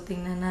siya. So,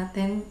 tingnan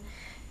natin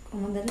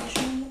kung madali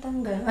siya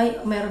matanggal. Ay,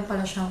 meron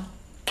pala siyang.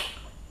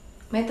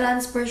 May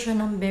transfer siya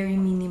ng very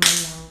minimal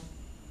lang.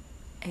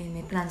 Ayun,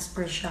 may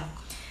transfer siya.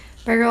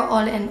 Pero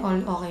all in all,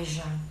 okay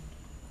siya.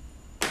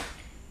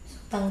 So,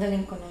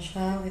 tanggalin ko na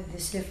siya with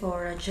this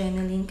Sephora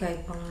Genuine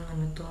kahit pang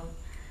ano to.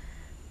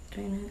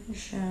 Try natin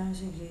siya.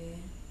 Sige.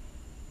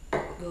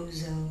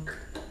 Goes out.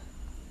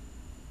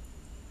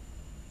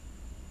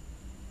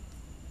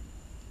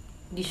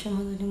 Hindi siya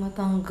madali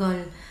matanggal.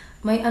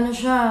 May ano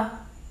siya.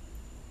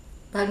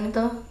 Tag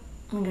nito.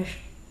 Oh my gosh.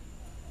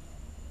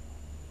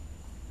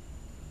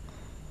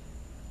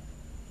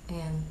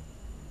 Ayan.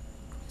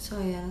 So,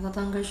 ayan.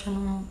 Natatanggal siya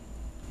ng...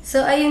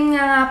 So, ayun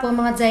nga po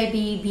mga Jai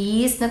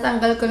Babies.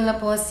 Natanggal ko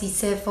na po si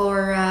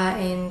Sephora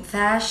and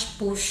Fash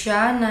po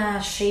siya na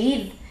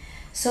shade.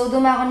 So,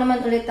 dumako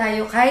naman ulit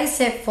tayo kay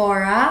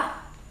Sephora.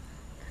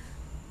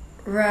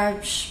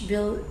 Rush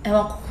Bill...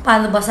 Ewan ko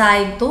paano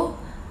basahin to.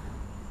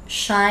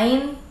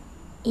 Shine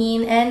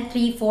in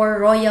N34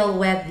 Royal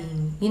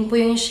Wedding. Yun po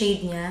yung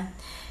shade niya.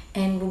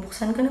 And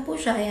bubuksan ko na po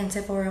siya. Ayan,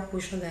 Sephora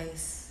po siya,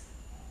 guys.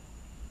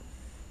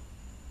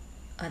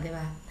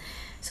 Diba?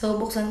 So,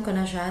 buksan ko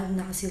na siya.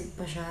 Nakaseal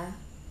pa siya.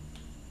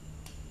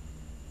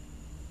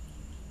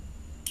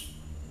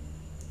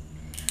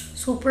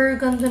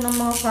 Super ganda ng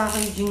mga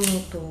packaging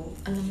nito.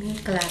 Alam mo yung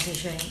klase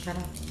siya.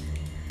 Parang,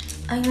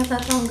 ay,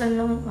 natatanggal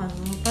lang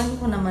ano. Paano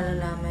ko na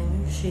malalaman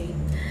yung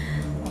shade?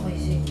 Okay,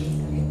 sige.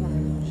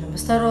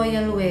 Basta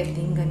Royal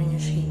Wedding, ganun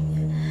yung shade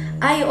niya.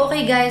 Ay,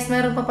 okay guys,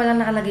 meron pa palang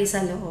nakalagay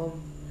sa loob.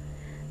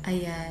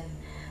 Ayan.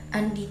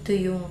 Andito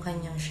yung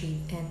kanyang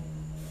shade. And,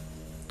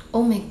 oh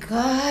my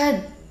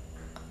God!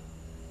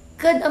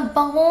 God, ang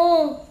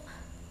bango!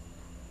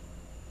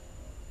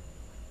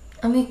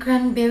 May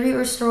cranberry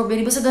or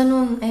strawberry. Basta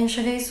ganun. Ayan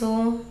siya guys,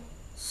 oh.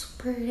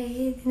 Super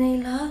red. And I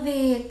love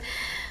it.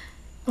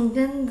 Ang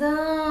ganda.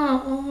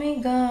 Oh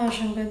my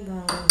gosh, ang ganda.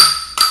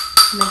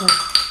 Oh my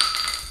gosh.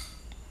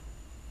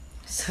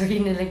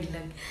 Sorry,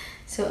 nalaglag.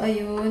 So,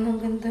 ayun.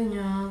 Ang ganda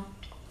niya.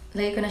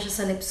 Lagay ko na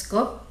siya sa lips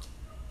ko.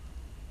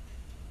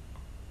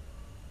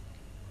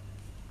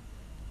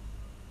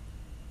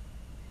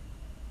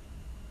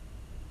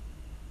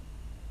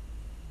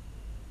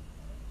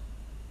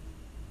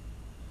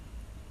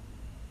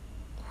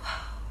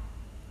 Wow.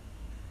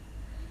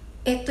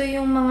 Ito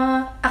yung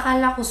mga,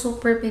 akala ko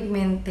super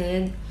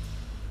pigmented.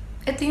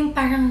 Ito yung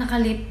parang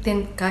naka-lip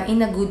tint ka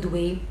in a good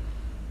way.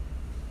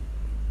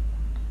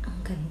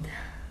 Ang ganda.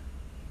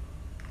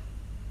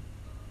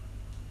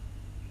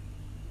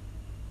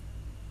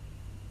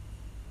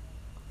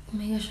 Oh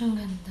my gosh, ang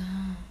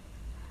ganda.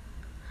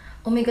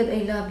 Oh my God,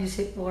 I love you,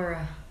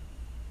 Sephora.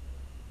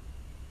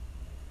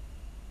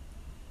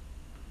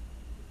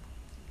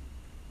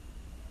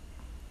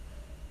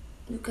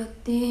 Look at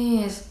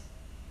this.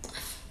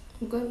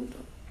 Ang ganda.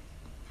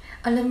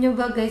 Alam nyo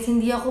ba guys,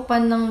 hindi ako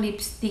fan ng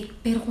lipstick.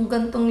 Pero kung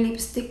gantong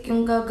lipstick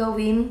yung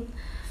gagawin,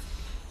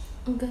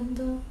 ang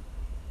ganda.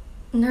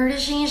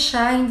 Nourishing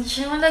siya, hindi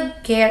siya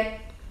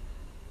malagkit.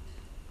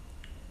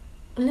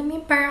 Alam mo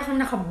yung parang ako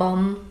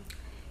naka-balm.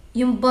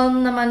 Yung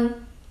balm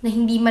naman na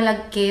hindi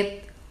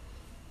malagkit.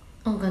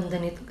 Ang ganda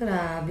nito,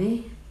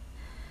 grabe.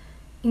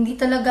 Hindi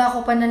talaga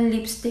ako pa ng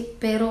lipstick,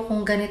 pero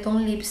kung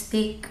ganitong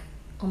lipstick,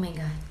 oh my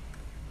God.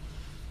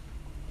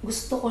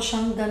 Gusto ko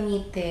siyang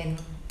gamitin.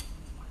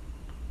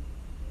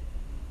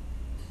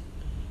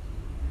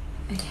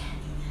 Ay.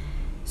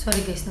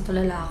 Sorry guys,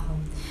 natulala ako.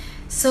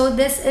 So,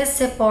 this is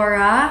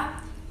Sephora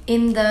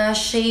in the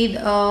shade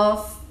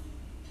of,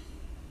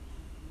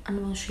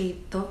 ano bang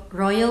shade to?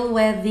 Royal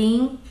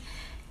Wedding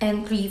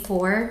and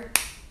 3-4.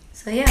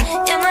 So, yeah.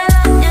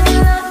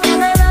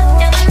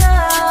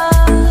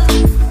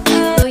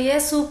 So,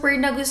 yes, super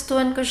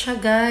nagustuhan ko siya,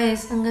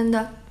 guys. Ang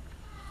ganda.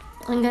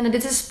 Ang ganda.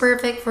 This is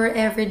perfect for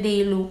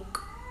everyday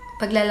look.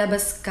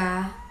 Paglalabas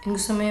ka, yung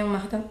gusto mo yung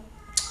makita,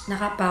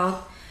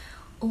 nakapout.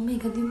 Oh my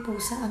God, yung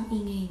pusa, ang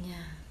ingay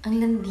niya. Ang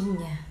landi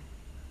niya.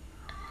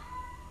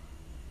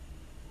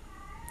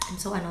 I'm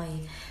so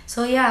annoyed.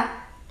 So,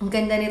 yeah. Ang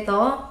ganda nito.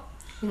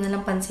 Yun na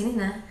lang pansinin,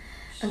 ha.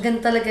 Ang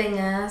ganda talaga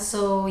niya.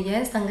 So,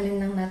 yes, tanggalin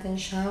lang natin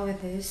siya with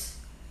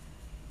this.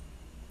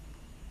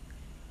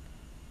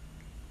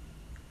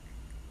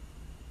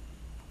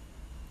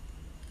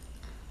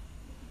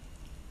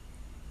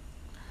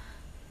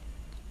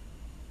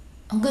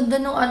 Ang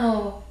ganda ng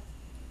ano.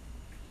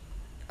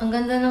 Ang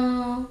ganda ng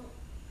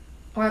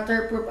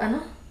waterproof,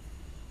 ano?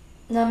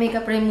 Na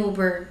makeup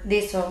remover.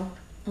 This, oh.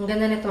 Ang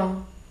ganda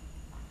nito.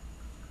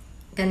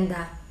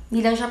 Ganda.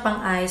 Hindi lang siya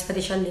pang eyes, pati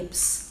siya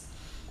lips.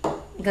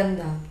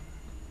 Ganda.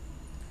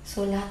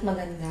 So, lahat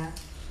maganda.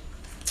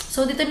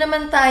 So, dito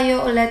naman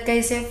tayo ulit kay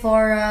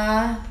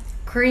Sephora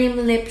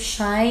Cream Lip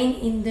Shine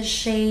in the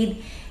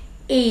shade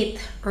 8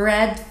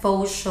 Red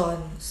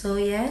Potion. So,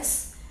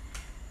 yes.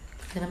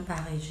 Ito ng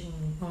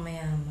packaging. Pang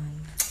mayaman.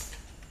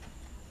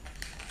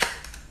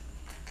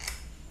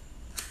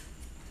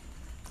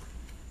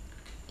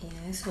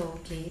 Yes,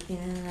 okay.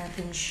 Tingnan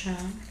natin siya.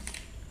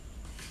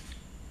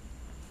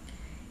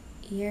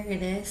 Here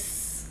it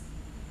is.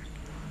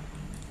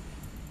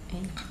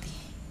 Empty.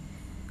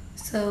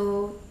 So,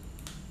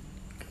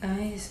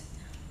 guys.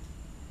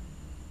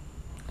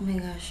 Oh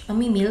my gosh.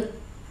 May milk?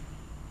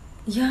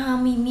 Yeah,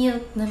 may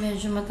milk na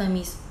medyo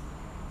matamis.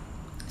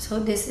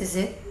 So, this is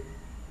it.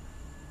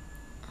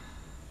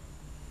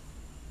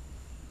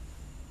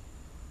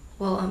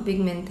 Well, ang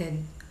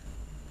pigmented.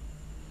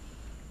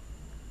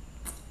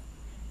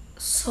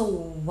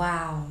 So,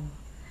 wow.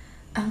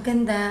 Ang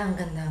ganda, ang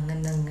ganda, ang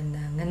ganda, ang ganda.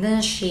 Ang ganda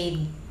ng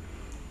shade.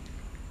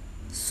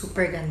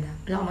 Super ganda.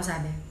 Wala akong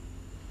masabi.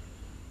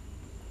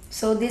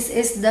 So, this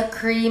is the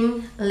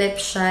Cream Lip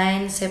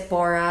Shine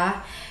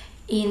Sephora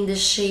in the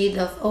shade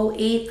of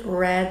 08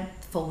 Red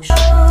Potion.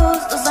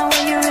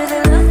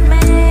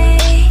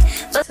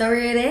 So,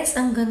 it is.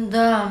 Ang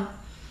ganda.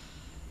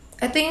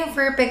 Ito yung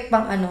perfect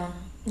pang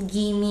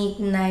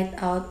gimmick night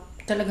out.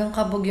 Talagang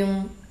kabog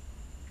yung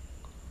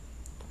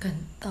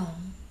ganda.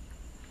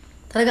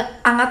 Talagang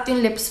angat yung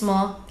lips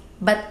mo,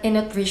 but in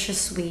a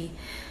nutritious way.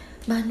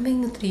 Bakit may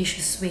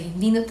nutritious way?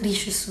 Hindi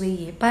nutritious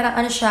way eh.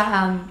 Parang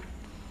siya,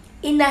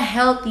 in a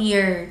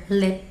healthier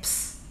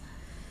lips.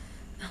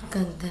 Ang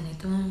ganda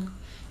nito.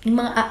 Yung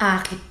mga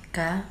aakit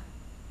ka.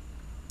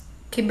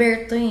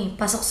 Kiberto eh.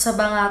 Pasok sa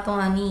banga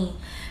itong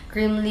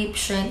Cream Lip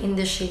Shine in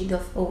the shade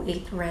of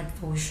 08 Red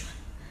Potion.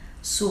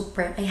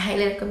 Super. I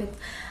highly recommend.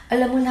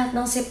 Alam mo lahat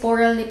ng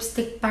Sephora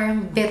lipstick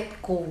parang bet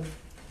ko.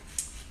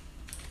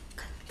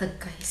 Ganda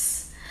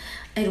guys.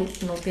 I don't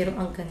know pero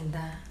ang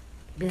ganda.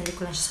 Binalik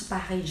ko lang siya sa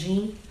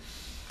packaging.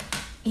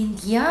 And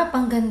yeah,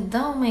 pang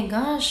ganda. Oh my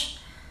gosh.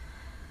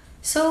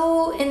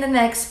 So, in the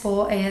next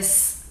po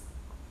is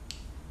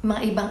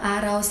mga ibang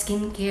araw,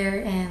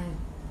 skincare, and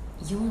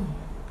yun.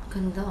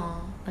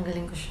 Ganda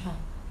Tanggalin ko siya.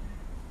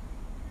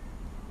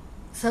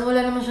 So,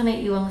 wala naman siya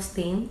naiiwang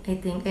stain. I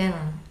think,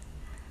 ayan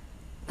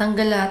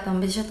tanggal lahat.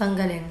 Bilis siya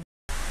tanggalin.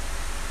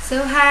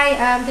 So, hi!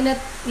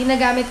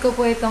 Ginagamit ko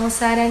po itong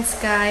Sun and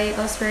Sky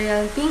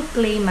Australian Pink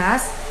Clay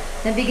Mask.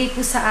 Nabigay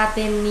po sa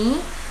atin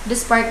ni The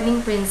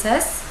Sparkling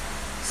Princess.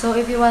 So,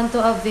 if you want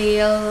to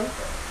avail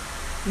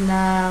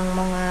ng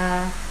mga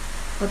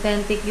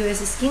authentic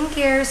US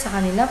skincare sa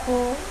kanila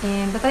po.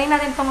 And tatry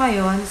natin to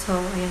ngayon. So,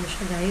 ayan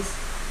siya guys.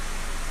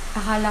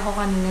 Akala ko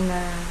kanina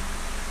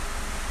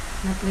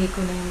na-play ko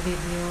na yung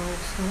video.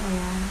 So,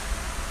 ayan.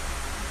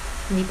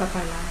 Hindi pa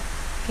pala.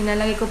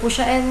 Kinalagay ko po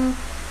siya. And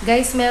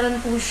guys, meron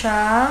po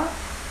siyang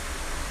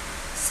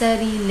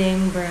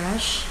sariling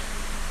brush.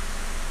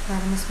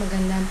 Para mas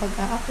maganda ang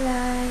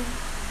pag-a-apply.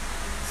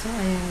 So,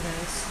 ayan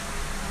guys.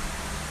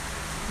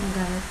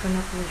 Nagamit ko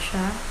na po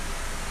siya.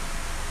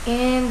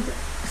 And,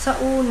 sa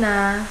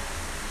una,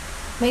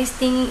 may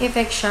stinging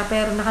effect siya,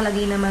 pero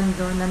nakalagay naman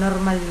doon na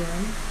normal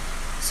yun.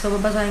 So,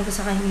 babasahin ko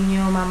sa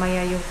inyo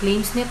mamaya yung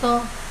claims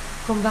nito,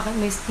 kung bakit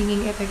may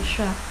stinging effect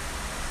siya.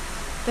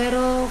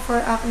 Pero, for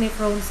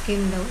acne-prone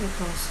skin daw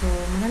ito. So,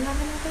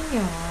 malalaman natin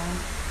yun.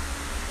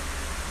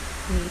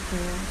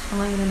 Later. So,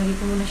 ngayon, nalagay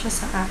ko muna siya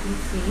sa aking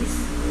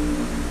face.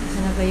 Kasi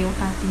na ba yung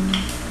ating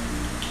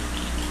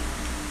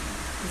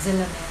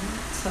Zelamen.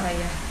 So,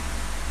 ayan.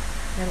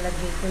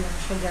 Nalagay ko lang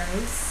siya,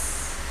 guys.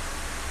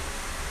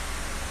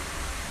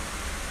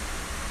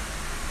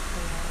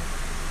 Ayan.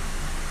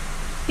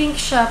 Pink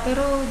siya,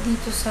 pero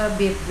dito sa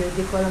video,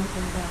 di ko alam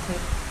kung bakit.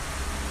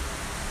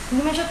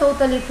 Hindi man siya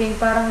totally pink,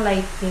 parang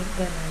light pink,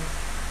 gano'n.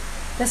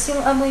 Tapos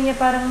yung amoy niya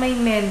parang may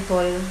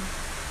menthol.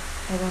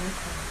 Ewan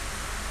ko.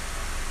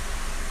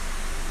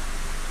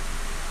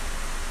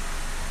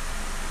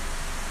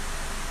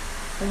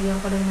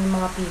 Lagyan ko lang ng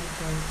mga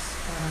pimples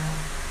para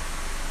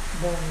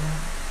bongga.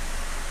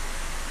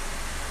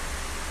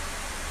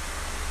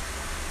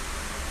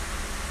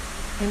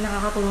 Ay,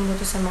 nakakatulong na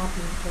ito sa mga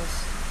pimples.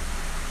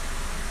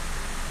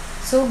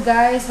 So,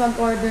 guys,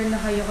 mag-order na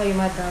kayo kay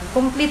Madam.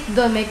 Complete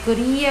doon. May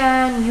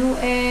Korean,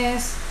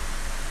 US,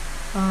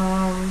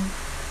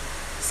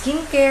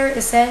 skincare,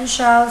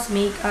 essentials,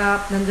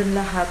 makeup, nandun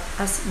lahat.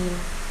 As in,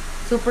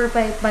 super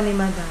pait pa ni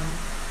Madam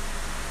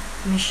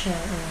Michelle.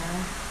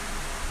 Ayan.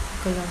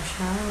 Ito lang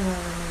siya. Wala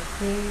na may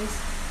face.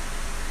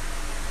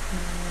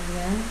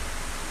 Ayan.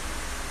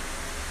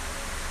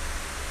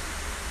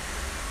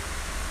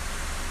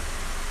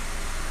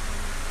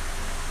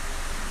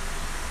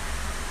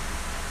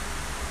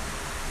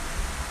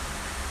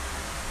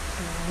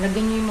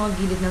 Lagyan nyo yung mga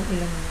gilid ng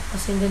ilan nyo.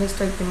 Kasi hindi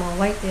nag-start yung mga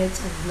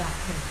whiteheads and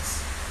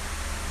blackheads.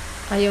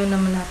 Ayaw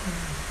naman natin.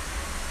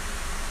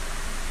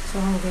 So,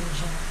 hanggang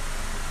siya.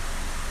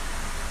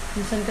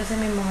 Minsan kasi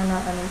may mga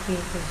naanong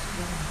pimples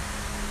doon.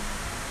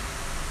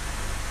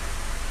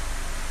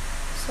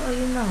 So,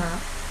 ayun na nga.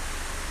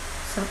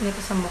 Sarap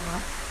nito sa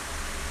mukha.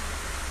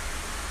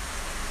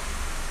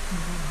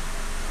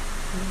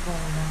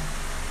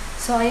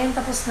 So, ayan,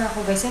 tapos na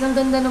ako, guys. Yan, ang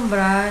ganda ng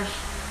brush.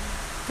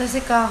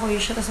 Kasi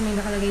kahoy siya, tapos may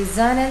nakalagay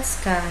Sun and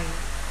Sky.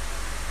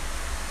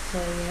 So,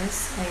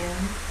 yes,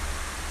 ayan.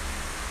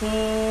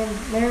 And,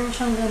 meron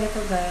siyang ganito,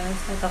 guys.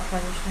 Tatakpan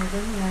niyo siyang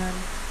ganyan.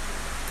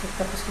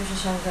 Tapos ko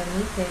siyang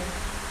gamitin.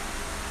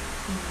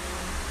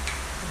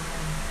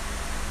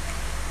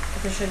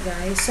 Ito siya,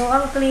 guys. So,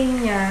 ang claim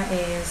niya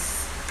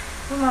is,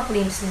 yung mga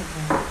claims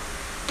nito.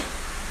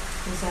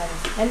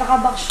 Ay,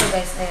 nakabox siya,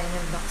 guys. Ayan,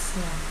 yung box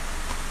niya.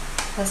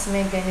 Tapos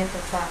may ganito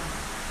pa.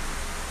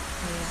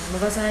 Ayan,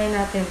 babasahin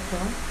natin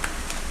to.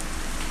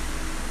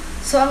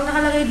 So, ang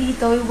nakalagay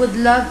dito, we would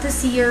love to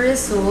see your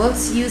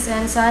results. Use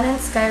and Sun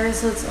and Sky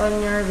results on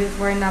your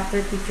before and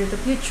after picture to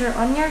future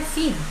on your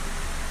feed.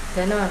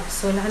 Ganon.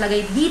 So,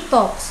 nakalagay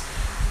detox.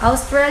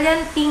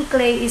 Australian pink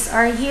clay is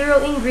our hero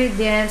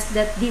ingredients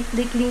that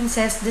deeply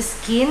cleanses the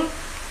skin,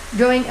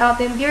 drawing out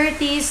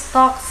impurities,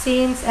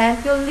 toxins, and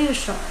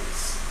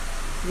pollutions.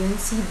 Yun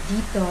si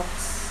detox.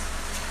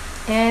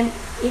 And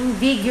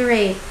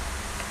invigorate.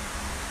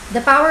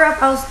 The power of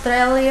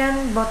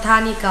Australian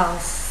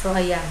botanicals. So,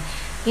 ayan.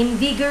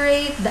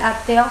 Invigorate the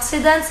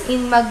antioxidants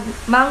in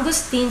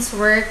mangosteens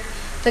work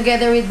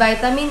together with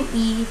vitamin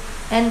E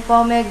and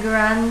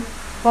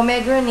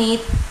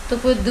pomegranate to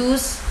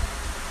produce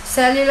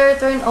cellular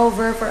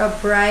turnover for a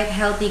bright,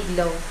 healthy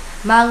glow.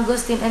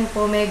 Mangosteen and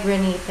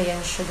pomegranate.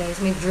 Ayan siya,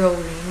 guys. May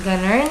drawing.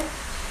 Ganun.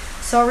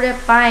 So,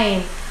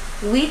 refine.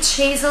 Witch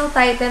hazel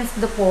tightens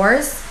the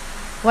pores,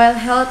 while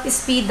help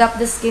speed up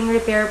the skin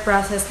repair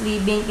process,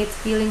 leaving it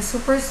feeling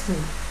super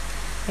smooth.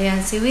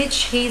 Ayan, si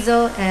witch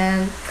hazel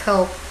and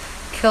kelp.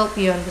 Kelp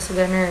yun. So,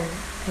 ganun.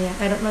 Ayan,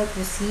 I don't know if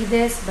you see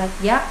this, but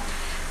yeah.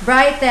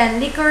 Brighten.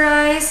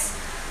 Licorice,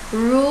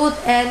 root,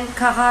 and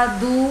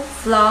kakadu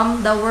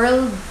plum, the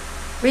world's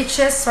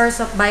richest source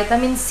of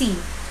vitamin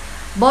C.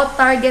 Both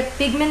target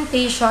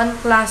pigmentation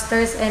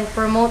clusters and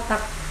promote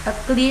a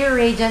clear,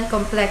 radiant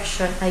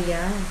complexion.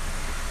 Ayan.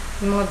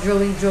 Yung mga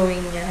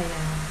drawing niya.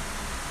 Ayan.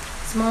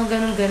 So, mga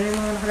ganun-ganun yung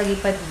mga nakalagay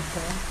pa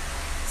dito.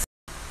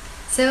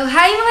 So,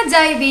 hi mga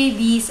Jai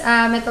Babies!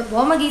 Ito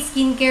po,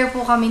 mag-skincare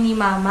po kami ni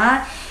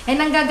Mama. And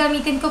ang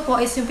gagamitin ko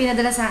po is yung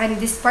pinadala sa akin ni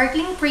The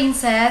Sparkling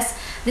Princess.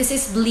 This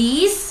is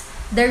Bliss,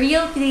 The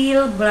Real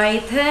Peel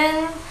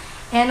Brighten,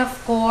 and of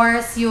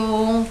course,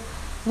 yung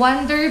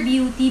Wonder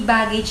Beauty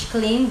Baggage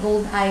Clean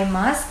Gold Eye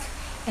Mask.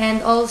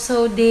 And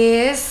also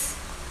this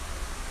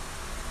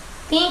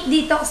Pink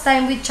Detox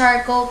Time with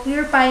Charcoal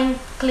Purifying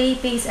Clay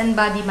Face and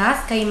Body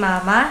Mask kay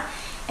Mama.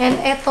 And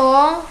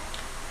etong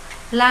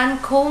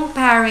Lancome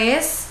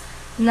Paris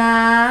na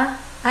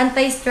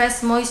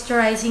Anti-Stress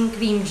Moisturizing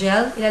Cream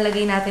Gel.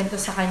 Ilalagay natin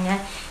to sa kanya.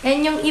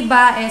 And yung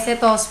iba is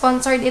ito.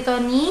 Sponsored ito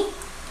ni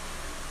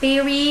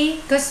Perry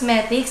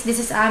Cosmetics.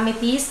 This is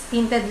Amethyst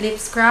Tinted Lip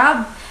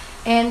Scrub.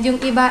 And yung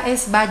iba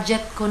is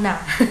budget ko na.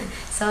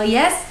 So,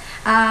 yes.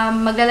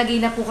 Maglalagay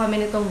na po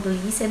kami nitong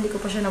Bliss. Hindi ko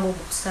pa siya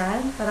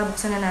nabubuksan. Para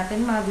buksan na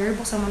natin. Mother,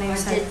 buksan mo na yung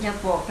budget niya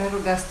po. Pero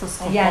gastos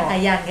ko ayan, po.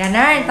 Ayan,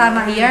 ganun.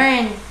 Tama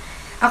yarn.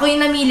 Ako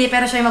yung namili,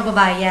 pero siya yung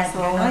magbabayad.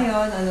 So,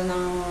 ngayon, ano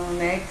nang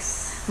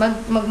next?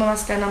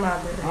 Magmamask ka na,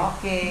 Mother.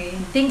 Okay.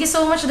 Thank you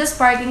so much, The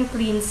Sparkling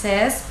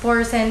Princess,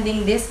 for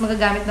sending this.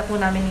 Magagamit na po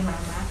namin ni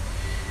Mama.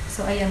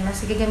 So, ayan na.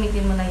 Sige,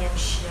 gamitin mo na yan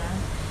siya.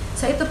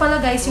 So, ito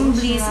pala, guys, yung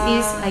Bliss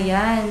is,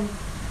 ayan.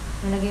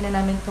 Nalagay na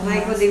namin itong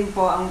May ko din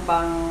po ang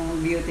pang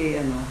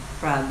beauty,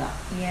 product.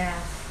 Yeah.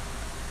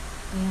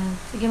 Ayan.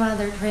 Sige,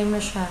 Mother, try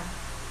mo siya.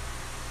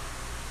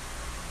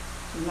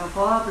 Ano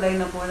po, apply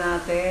na po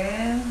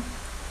natin.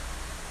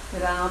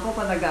 Kailangan po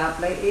pag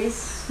nag-a-apply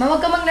is... Huwag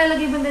ka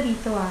maglalagay banda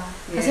dito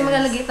Kasi Yes.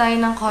 maglalagay tayo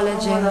ng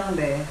collagen. Oo lang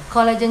de.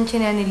 Collagen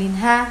chinanilin,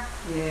 ha?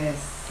 Yes.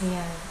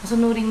 Ayan.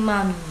 Masunurin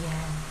Mami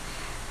yan.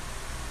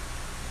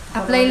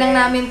 Apply lang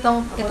namin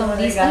itong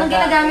list. Anong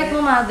ginagamit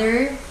mo,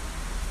 Mother?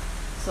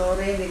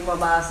 Sorry, hindi ko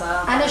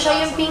mabasa. Ano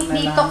siya yung Pink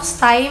Detox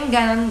Time?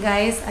 Ganon,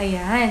 guys.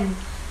 Ayan.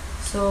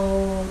 So,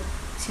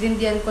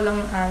 silindihan ko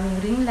lang yung aming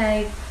ring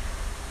light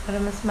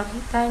para mas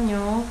makita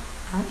nyo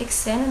ang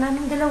eksena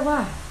namin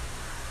dalawa.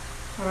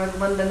 Para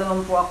gumanda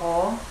naman po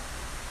ako.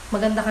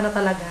 Maganda ka na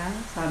talaga.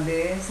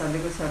 Sabi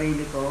ko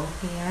sarili ko.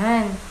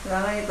 Ayan.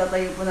 Kailangan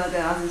itatayo po natin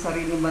ang ating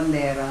sariling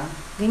bandera.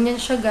 Ganyan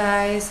siya,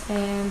 guys.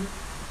 And,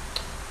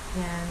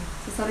 ayan.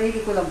 Sa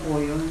sarili ko lang po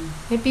yun.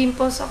 May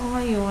pimples ako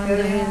ngayon.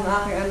 Pero yung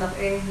aking anak,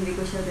 hindi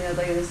ko siya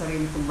tinatayo ng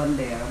sarili kong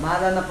bandera.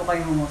 Bahala na po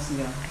kayong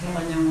humusga. Sa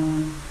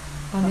kanyang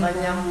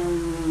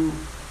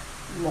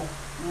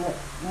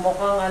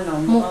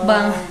mukhang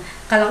Mukbang.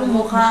 Kala ko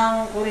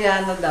mukhang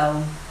Koreano daw.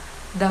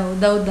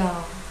 Daw.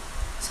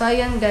 So,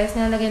 ayan guys,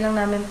 nilalagay lang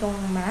namin tong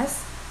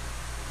mask.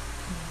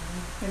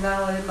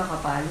 Kailangan ulit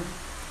makapal.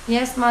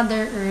 Yes,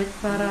 Mother Earth,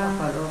 para...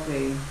 Makapal,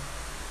 okay.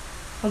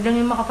 Huwag lang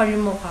yung makapal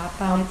yung mukha.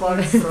 Ang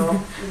false stroke,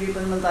 hindi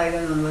pa naman tayo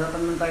ganun. Wala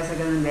pa naman tayo sa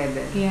ganun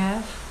level.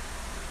 Yeah.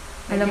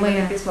 Alam mo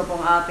yan. Manipis pa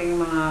pong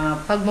ating mga...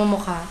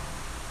 Pagmumukha.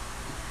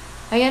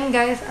 Ayan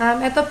guys,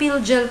 ito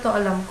peel gel to,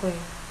 alam ko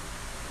eh.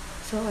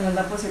 So, ayan.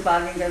 Alam po si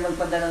Paging kayo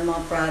magpadala ng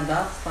mga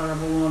products para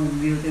po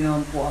mag-beauty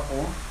naman po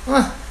ako.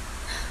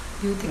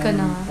 Beauty ka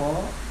na. Ganun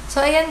po.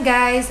 So, ayan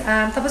guys.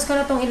 Tapos ko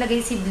na itong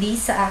ilagay si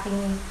Bliss sa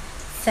aking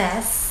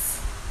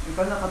fest.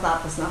 Ikaw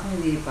nakatapos na ako,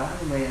 hindi pa.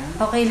 Ano ba yan?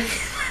 Okay lang.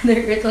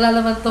 Mother Earth, wala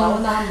naman to.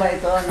 Paunahan ba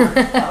ito?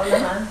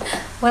 Paunahan?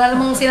 Wala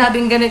namang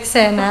sinabing ganun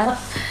eksena.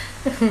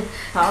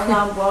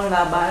 Paunahan po ang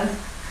laban.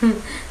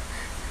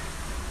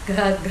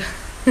 Gaga.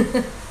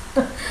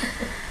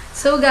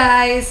 So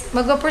guys,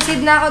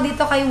 magpa-proceed na ako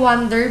dito kay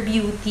Wonder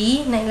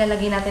Beauty na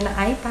ilalagay natin na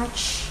eye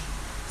patch.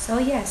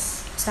 So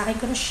yes, sa akin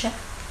ko na siya.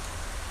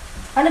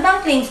 Ano ba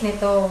ang claims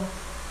nito?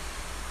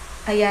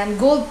 Ayan,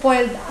 gold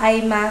foiled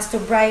eye mask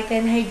to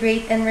brighten,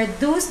 hydrate, and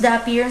reduce the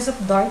appearance of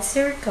dark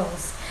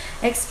circles.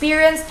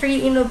 Experience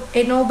 3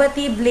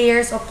 innovative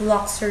layers of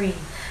luxury.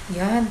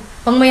 Yan.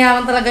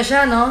 Pangmayaman talaga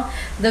siya, no?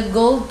 The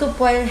gold to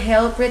foil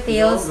help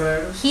retails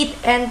heat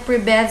and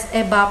prevents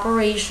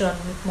evaporation.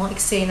 Mga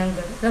eksenang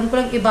gano'n. Alam ko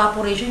lang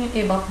evaporation, yung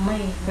evap mo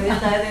eh. Kaya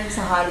tayo rin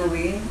sa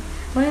Halloween.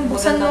 Ay,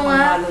 buksan mo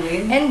nga.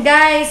 And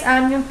guys,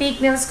 yung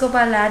fake nails ko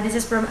pala, this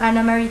is from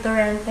Ana Marie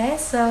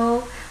Torrente.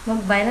 So,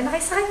 mag-buy na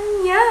kayo sa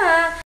kanya.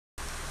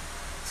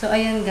 So,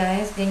 ayan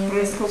guys. Ganyan.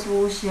 Presko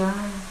po siya.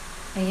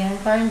 Ayan,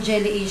 parang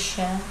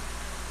jelly-ish siya.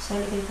 So,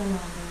 likay ko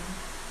namin.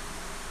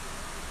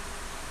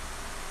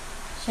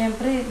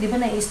 Siyempre, di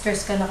ba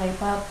na-stress ka na kay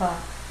Papa?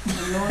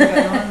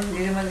 Ganon.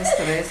 Hindi naman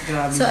stress.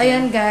 Grabe. So,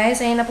 ayan guys.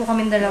 Ayan na po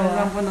kami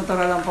dalawa.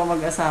 Natural lang po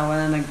mag-asawa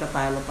na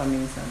nagtatalo pa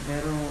minsan.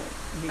 Pero,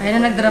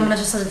 ayan na, nagdrama na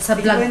siya sa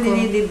vlog ko. Hindi ko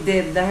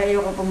dinidibdib dahil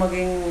ayoko po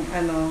maging,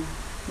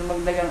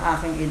 lumagdag ang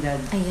aking edad.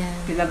 Ayan.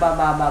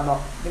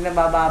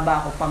 Pinabababa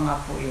ko pa nga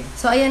po eh.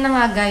 So, ayan na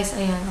nga guys.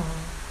 Ayan, oh.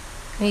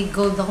 May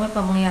gold ako. May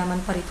pamangyaman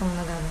pa rin itong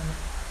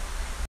nagagawa.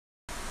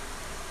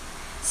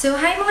 So,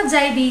 hi mga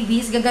Jai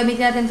Babies! Gagamit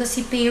natin to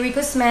si Perry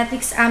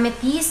Cosmetics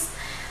Amethyst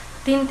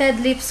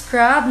Tinted Lip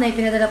Scrub na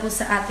ipinadala po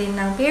sa atin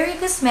ng Perry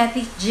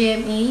Cosmetics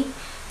GMA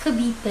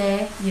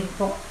Cavite. Yun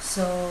po.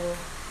 So,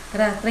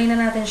 tara, try na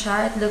natin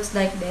siya. It looks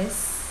like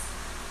this.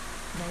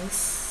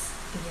 Nice.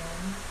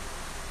 Ayan.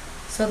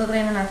 So,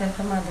 try na natin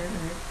from Mother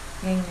Earth.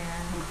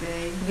 Ganyan.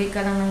 Okay. Bigay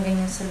ka lang ng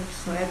ganyan sa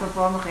lips. So, ito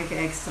po,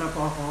 makiki-extra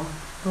po ako.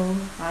 Go.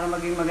 Para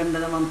maging maganda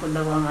naman po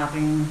daw ang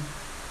aking...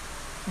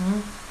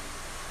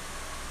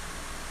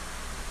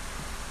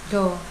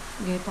 Go.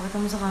 Okay,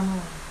 pakita mo sa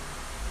camera.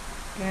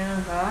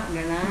 Ganun ka?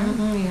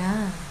 Ganon?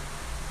 Yan.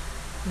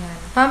 Yan.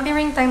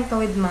 Pampering time to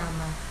with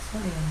mama. So,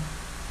 ayan.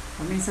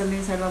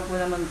 Minsan-minsan lang po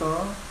naman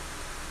to.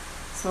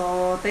 So,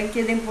 thank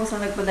you din po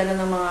sa nagpadala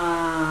ng mga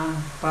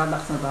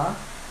products na to.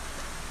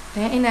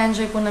 Kaya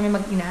ina-enjoy po namin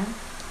mag-ina.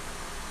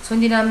 So,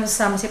 hindi namin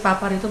sasama si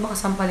Papa rito. Baka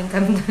sampalin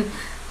kami.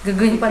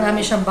 Gagawin pa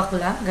namin siyang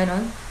bakla.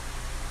 Ganon.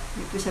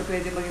 Hindi po siya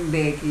pwede maging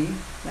Becky.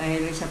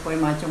 Dahil siya po ay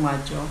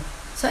macho-macho.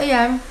 So,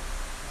 ayan.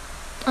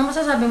 Ang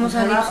masasabi mo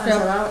sa lip scrub? Ang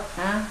sarap.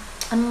 Ha?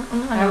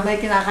 Ano ba yung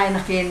kinakain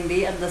na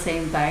candy at the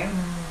same time?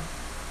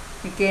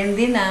 May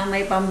candy na,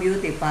 may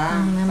pang-beauty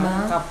pa.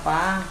 Pang-cup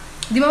pa.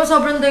 Di ba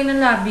sobrang daing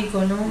ng labi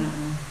ko, no?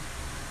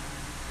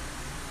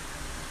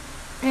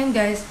 Ayan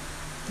guys.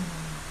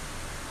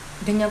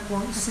 Ganyan po.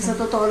 Kasi sa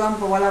totoo lang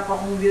po, wala pa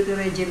akong beauty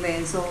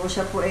regimen. So,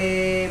 siya po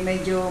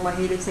medyo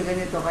mahilig sa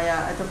ganito.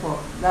 Kaya, ito po,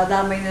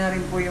 dadamay na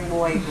rin po yung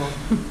buhay ko.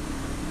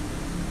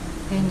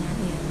 Ganyan,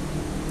 ayan.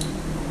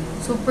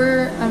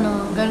 Super,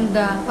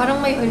 ganda.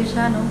 Parang may oil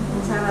siya, no?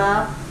 Ang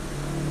sarap.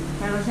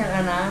 Meron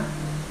siyang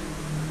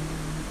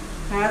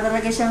kaya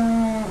talaga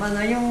siyang,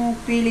 yung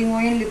feeling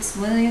mo, yung lips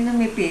mo, yun ang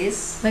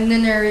nipis.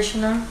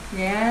 Nag-nourish na?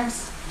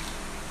 Yes.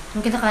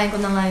 Yung kinakain ko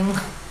na nga yung...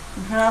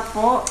 Ang harap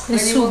po.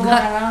 Pwede mo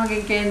ba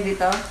maging candy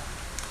to?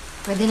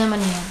 Pwede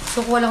naman yan.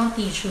 So, kuha lang ng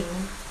tissue.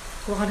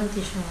 Kuha ka ng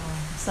tissue mo.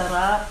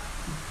 Sarap.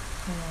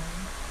 Ayan.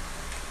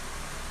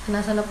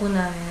 Nasa na po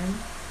namin.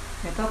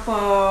 Ito po,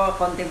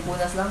 konting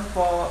punas lang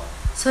po.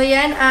 So,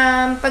 yan.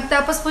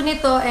 Pagtapos po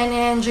nito,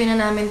 enjoy na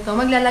namin to.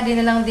 Maglalagay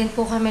na lang din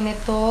po kami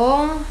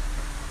nitong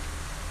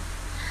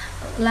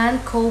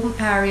Lancome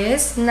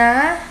Paris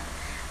na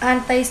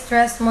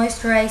Anti-Stress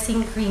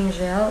Moisturizing Cream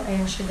Gel.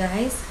 Ayan siya,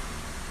 guys.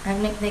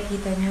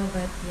 Nakikita nyo,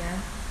 but yeah.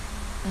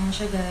 Ayan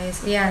siya,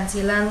 guys. Ayan,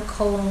 si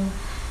Lancome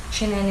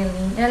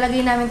Chinenilin.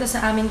 Ilalagay namin to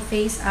sa aming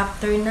face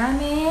after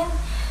namin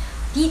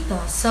dito.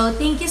 So,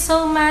 thank you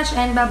so much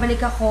and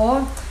babalik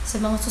ako sa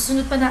mga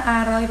susunod pa na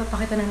araw.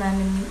 Ipapakita na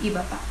namin yung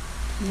iba pa.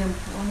 Yan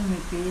po,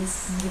 may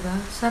face. Diba?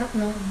 Sarap,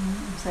 no?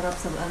 Sarap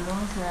sa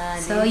sa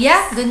So,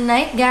 yeah. Good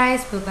night,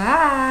 guys.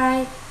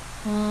 Bye-bye!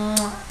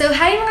 So,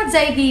 hi mga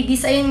Jai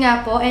Babies! Ayun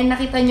nga po, and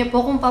nakita nyo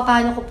po kung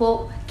paano ko po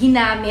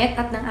ginamit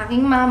at ng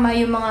aking mama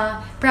yung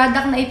mga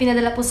product na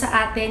ipinadala po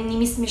sa atin ni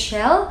Miss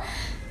Michelle.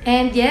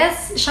 And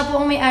yes, siya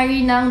po ang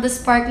may-ari ng The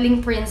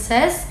Sparkling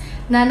Princess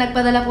na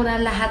nagpadala po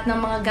ng lahat ng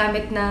mga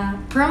gamit na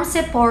from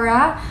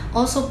Sephora,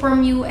 also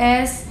from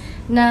US,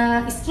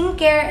 na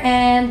skincare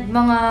and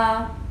mga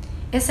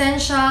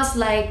essentials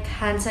like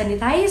hand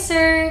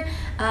sanitizer,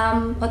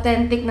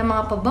 authentic na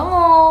mga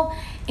pabango,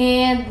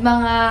 and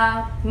mga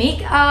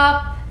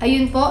makeup.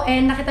 Ayun po,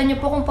 and nakita nyo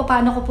po kung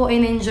paano ko po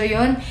in-enjoy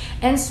yun.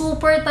 And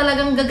super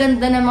talagang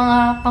gaganda ng mga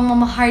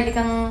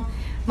pangmamaharlikang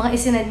mga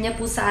isinad niya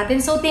po sa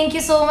atin. So, thank you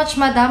so much,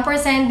 Madam, for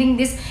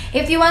sending this.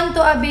 If you want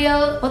to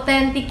avail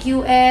authentic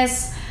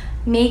US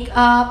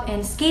makeup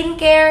and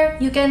skincare,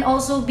 you can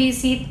also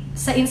visit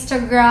sa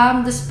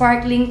Instagram, The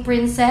Sparkling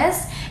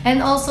Princess, and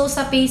also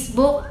sa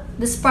Facebook,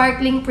 The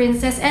Sparkling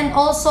Princess, and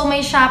also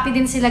may Shopee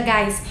din sila,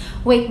 guys.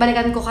 Wait,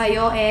 balikan ko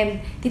kayo and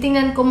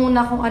titingnan ko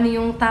muna kung ano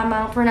yung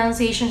tamang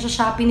pronunciation sa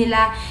Shopee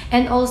nila,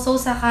 and also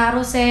sa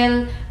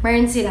Carousel,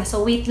 meron sila.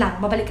 So, wait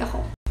lang, babalik ako.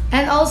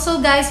 And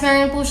also, guys,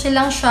 meron po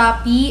silang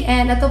Shopee,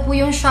 and ito po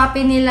yung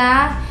Shopee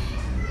nila.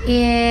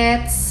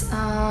 It's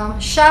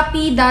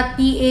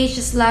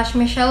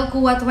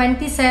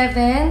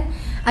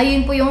shopee.ph/michellecua27.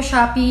 Ayun po yung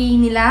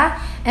Shopee nila.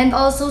 And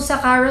also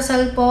sa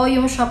Carousel po,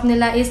 yung shop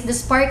nila is The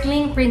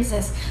Sparkling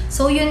Princess.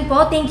 So yun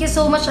po, thank you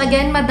so much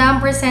again,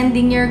 Madam, for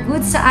sending your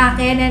goods sa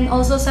akin and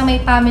also sa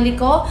may family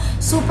ko.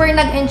 Super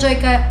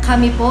nag-enjoy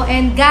kami po.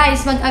 And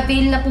guys,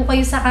 mag-avail na po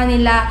kayo sa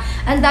kanila.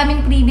 Ang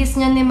daming previous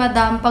niya ni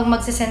Madam pag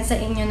magsisend sa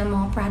inyo ng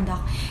mga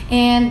product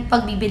and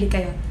pagbibili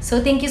kayo.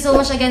 So thank you so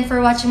much again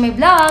for watching my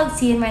vlog.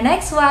 See you in my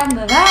next one.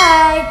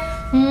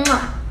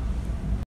 Bye-bye!